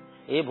ഉപ്പാണ്.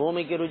 ഈ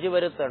ഭൂമിക്ക് രുചി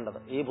വരുത്തേണ്ടത്,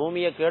 ഈ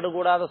ഭൂമിയെ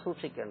കേടുകൂടാതെ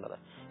സൂക്ഷിക്കേണ്ടത്,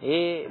 ഈ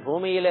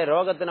ഭൂമിയിലെ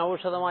രോഗത്തിന്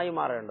ഔഷധമായി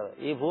മാറേണ്ടത്,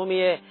 ഈ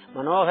ഭൂമിയെ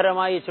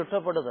മനോഹരമായി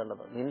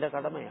ചുറ്റപ്പെടുത്തേണ്ടത് നിന്റെ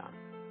കടമയാണ്.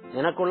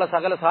 നിനക്കുള്ള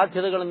സകല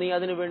സാധ്യതകൾ നീ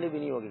അതിനുവേണ്ടി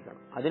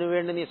വിനിയോഗിക്കണം.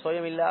 അതിനുവേണ്ടി നീ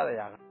സ്വയം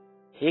ഇല്ലാതെയാകണം.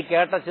 ഈ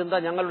കേട്ട ചിന്ത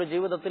ഞങ്ങളുടെ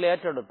ജീവിതത്തിൽ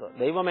ഏറ്റെടുത്ത്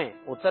ദൈവമേ,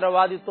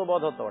 ഉത്തരവാദിത്വ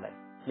ബോധത്തോടെ,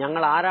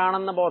 ഞങ്ങൾ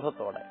ആരാണെന്ന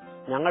ബോധത്തോടെ,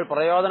 ഞങ്ങൾ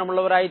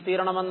പ്രയോജനമുള്ളവരായി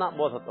തീരണമെന്ന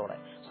ബോധത്തോടെ,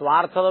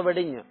 സ്വാർത്ഥത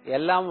വെടിഞ്ഞ്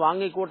എല്ലാം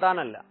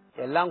വാങ്ങിക്കൂട്ടാനല്ല,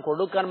 എല്ലാം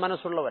കൊടുക്കാൻ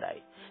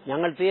മനസ്സുള്ളവരായി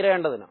ഞങ്ങൾ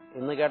തീരേണ്ടതിന്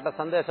ഇന്ന് കേട്ട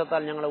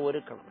സന്ദേശത്താൽ ഞങ്ങളെ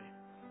ഒരുക്കണമേ.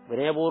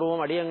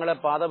 വിനയപൂർവ്വം അടിയങ്ങളെ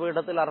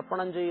പാദപീഠത്തിൽ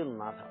അർപ്പണം ചെയ്യുന്നു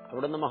നാഥ.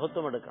 അവിടുന്ന്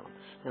മഹത്വം എടുക്കണം.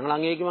 ഞങ്ങൾ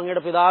അങ്ങേക്കും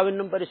അങ്ങയുടെ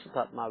പിതാവിനും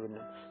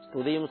പരിശുദ്ധാത്മാവിനും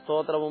സ്തുതിയും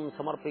സ്തോത്രവും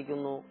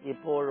സമർപ്പിക്കുന്നു,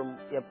 ഇപ്പോഴും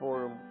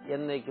എപ്പോഴും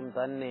എന്നേക്കും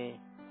തന്നെ.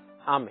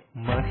 ആമേൻ.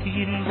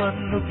 മഹിയിൽ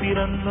വന്നു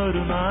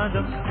പിറന്നൊരു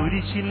നാദം,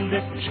 കുരിശിൽ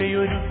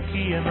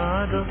രക്ഷയൊരുക്കിയ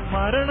നാദം,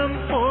 മരണം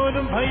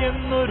പോലും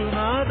ഭയന്നൊരു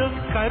നാദം,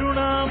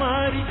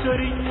 കരുണാമാരി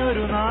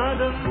ചൊരിഞ്ഞൊരു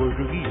നാദം,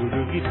 ഒഴുകി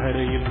ഒഴുകി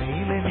ധരയിൽ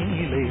നീല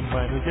നീലെ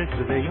മനുജ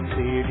ഹൃദയം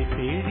തേടി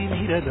തേടി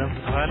നിരതം,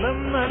 ഫലം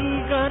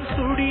നൽകാൻ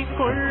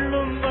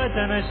തുടികൊള്ളും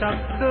വചന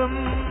ശബ്ദം,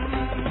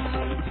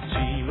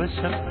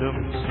 ജീവശബ്ദം,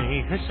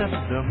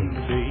 സ്നേഹശബ്ദം,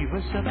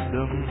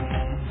 ദൈവശബ്ദം.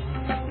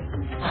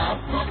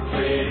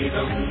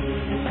 ആത്മപ്രേരിതം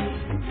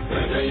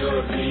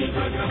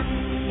ഹൃദയോദ്ദീപകം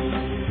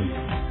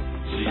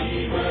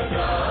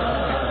ജീവദാ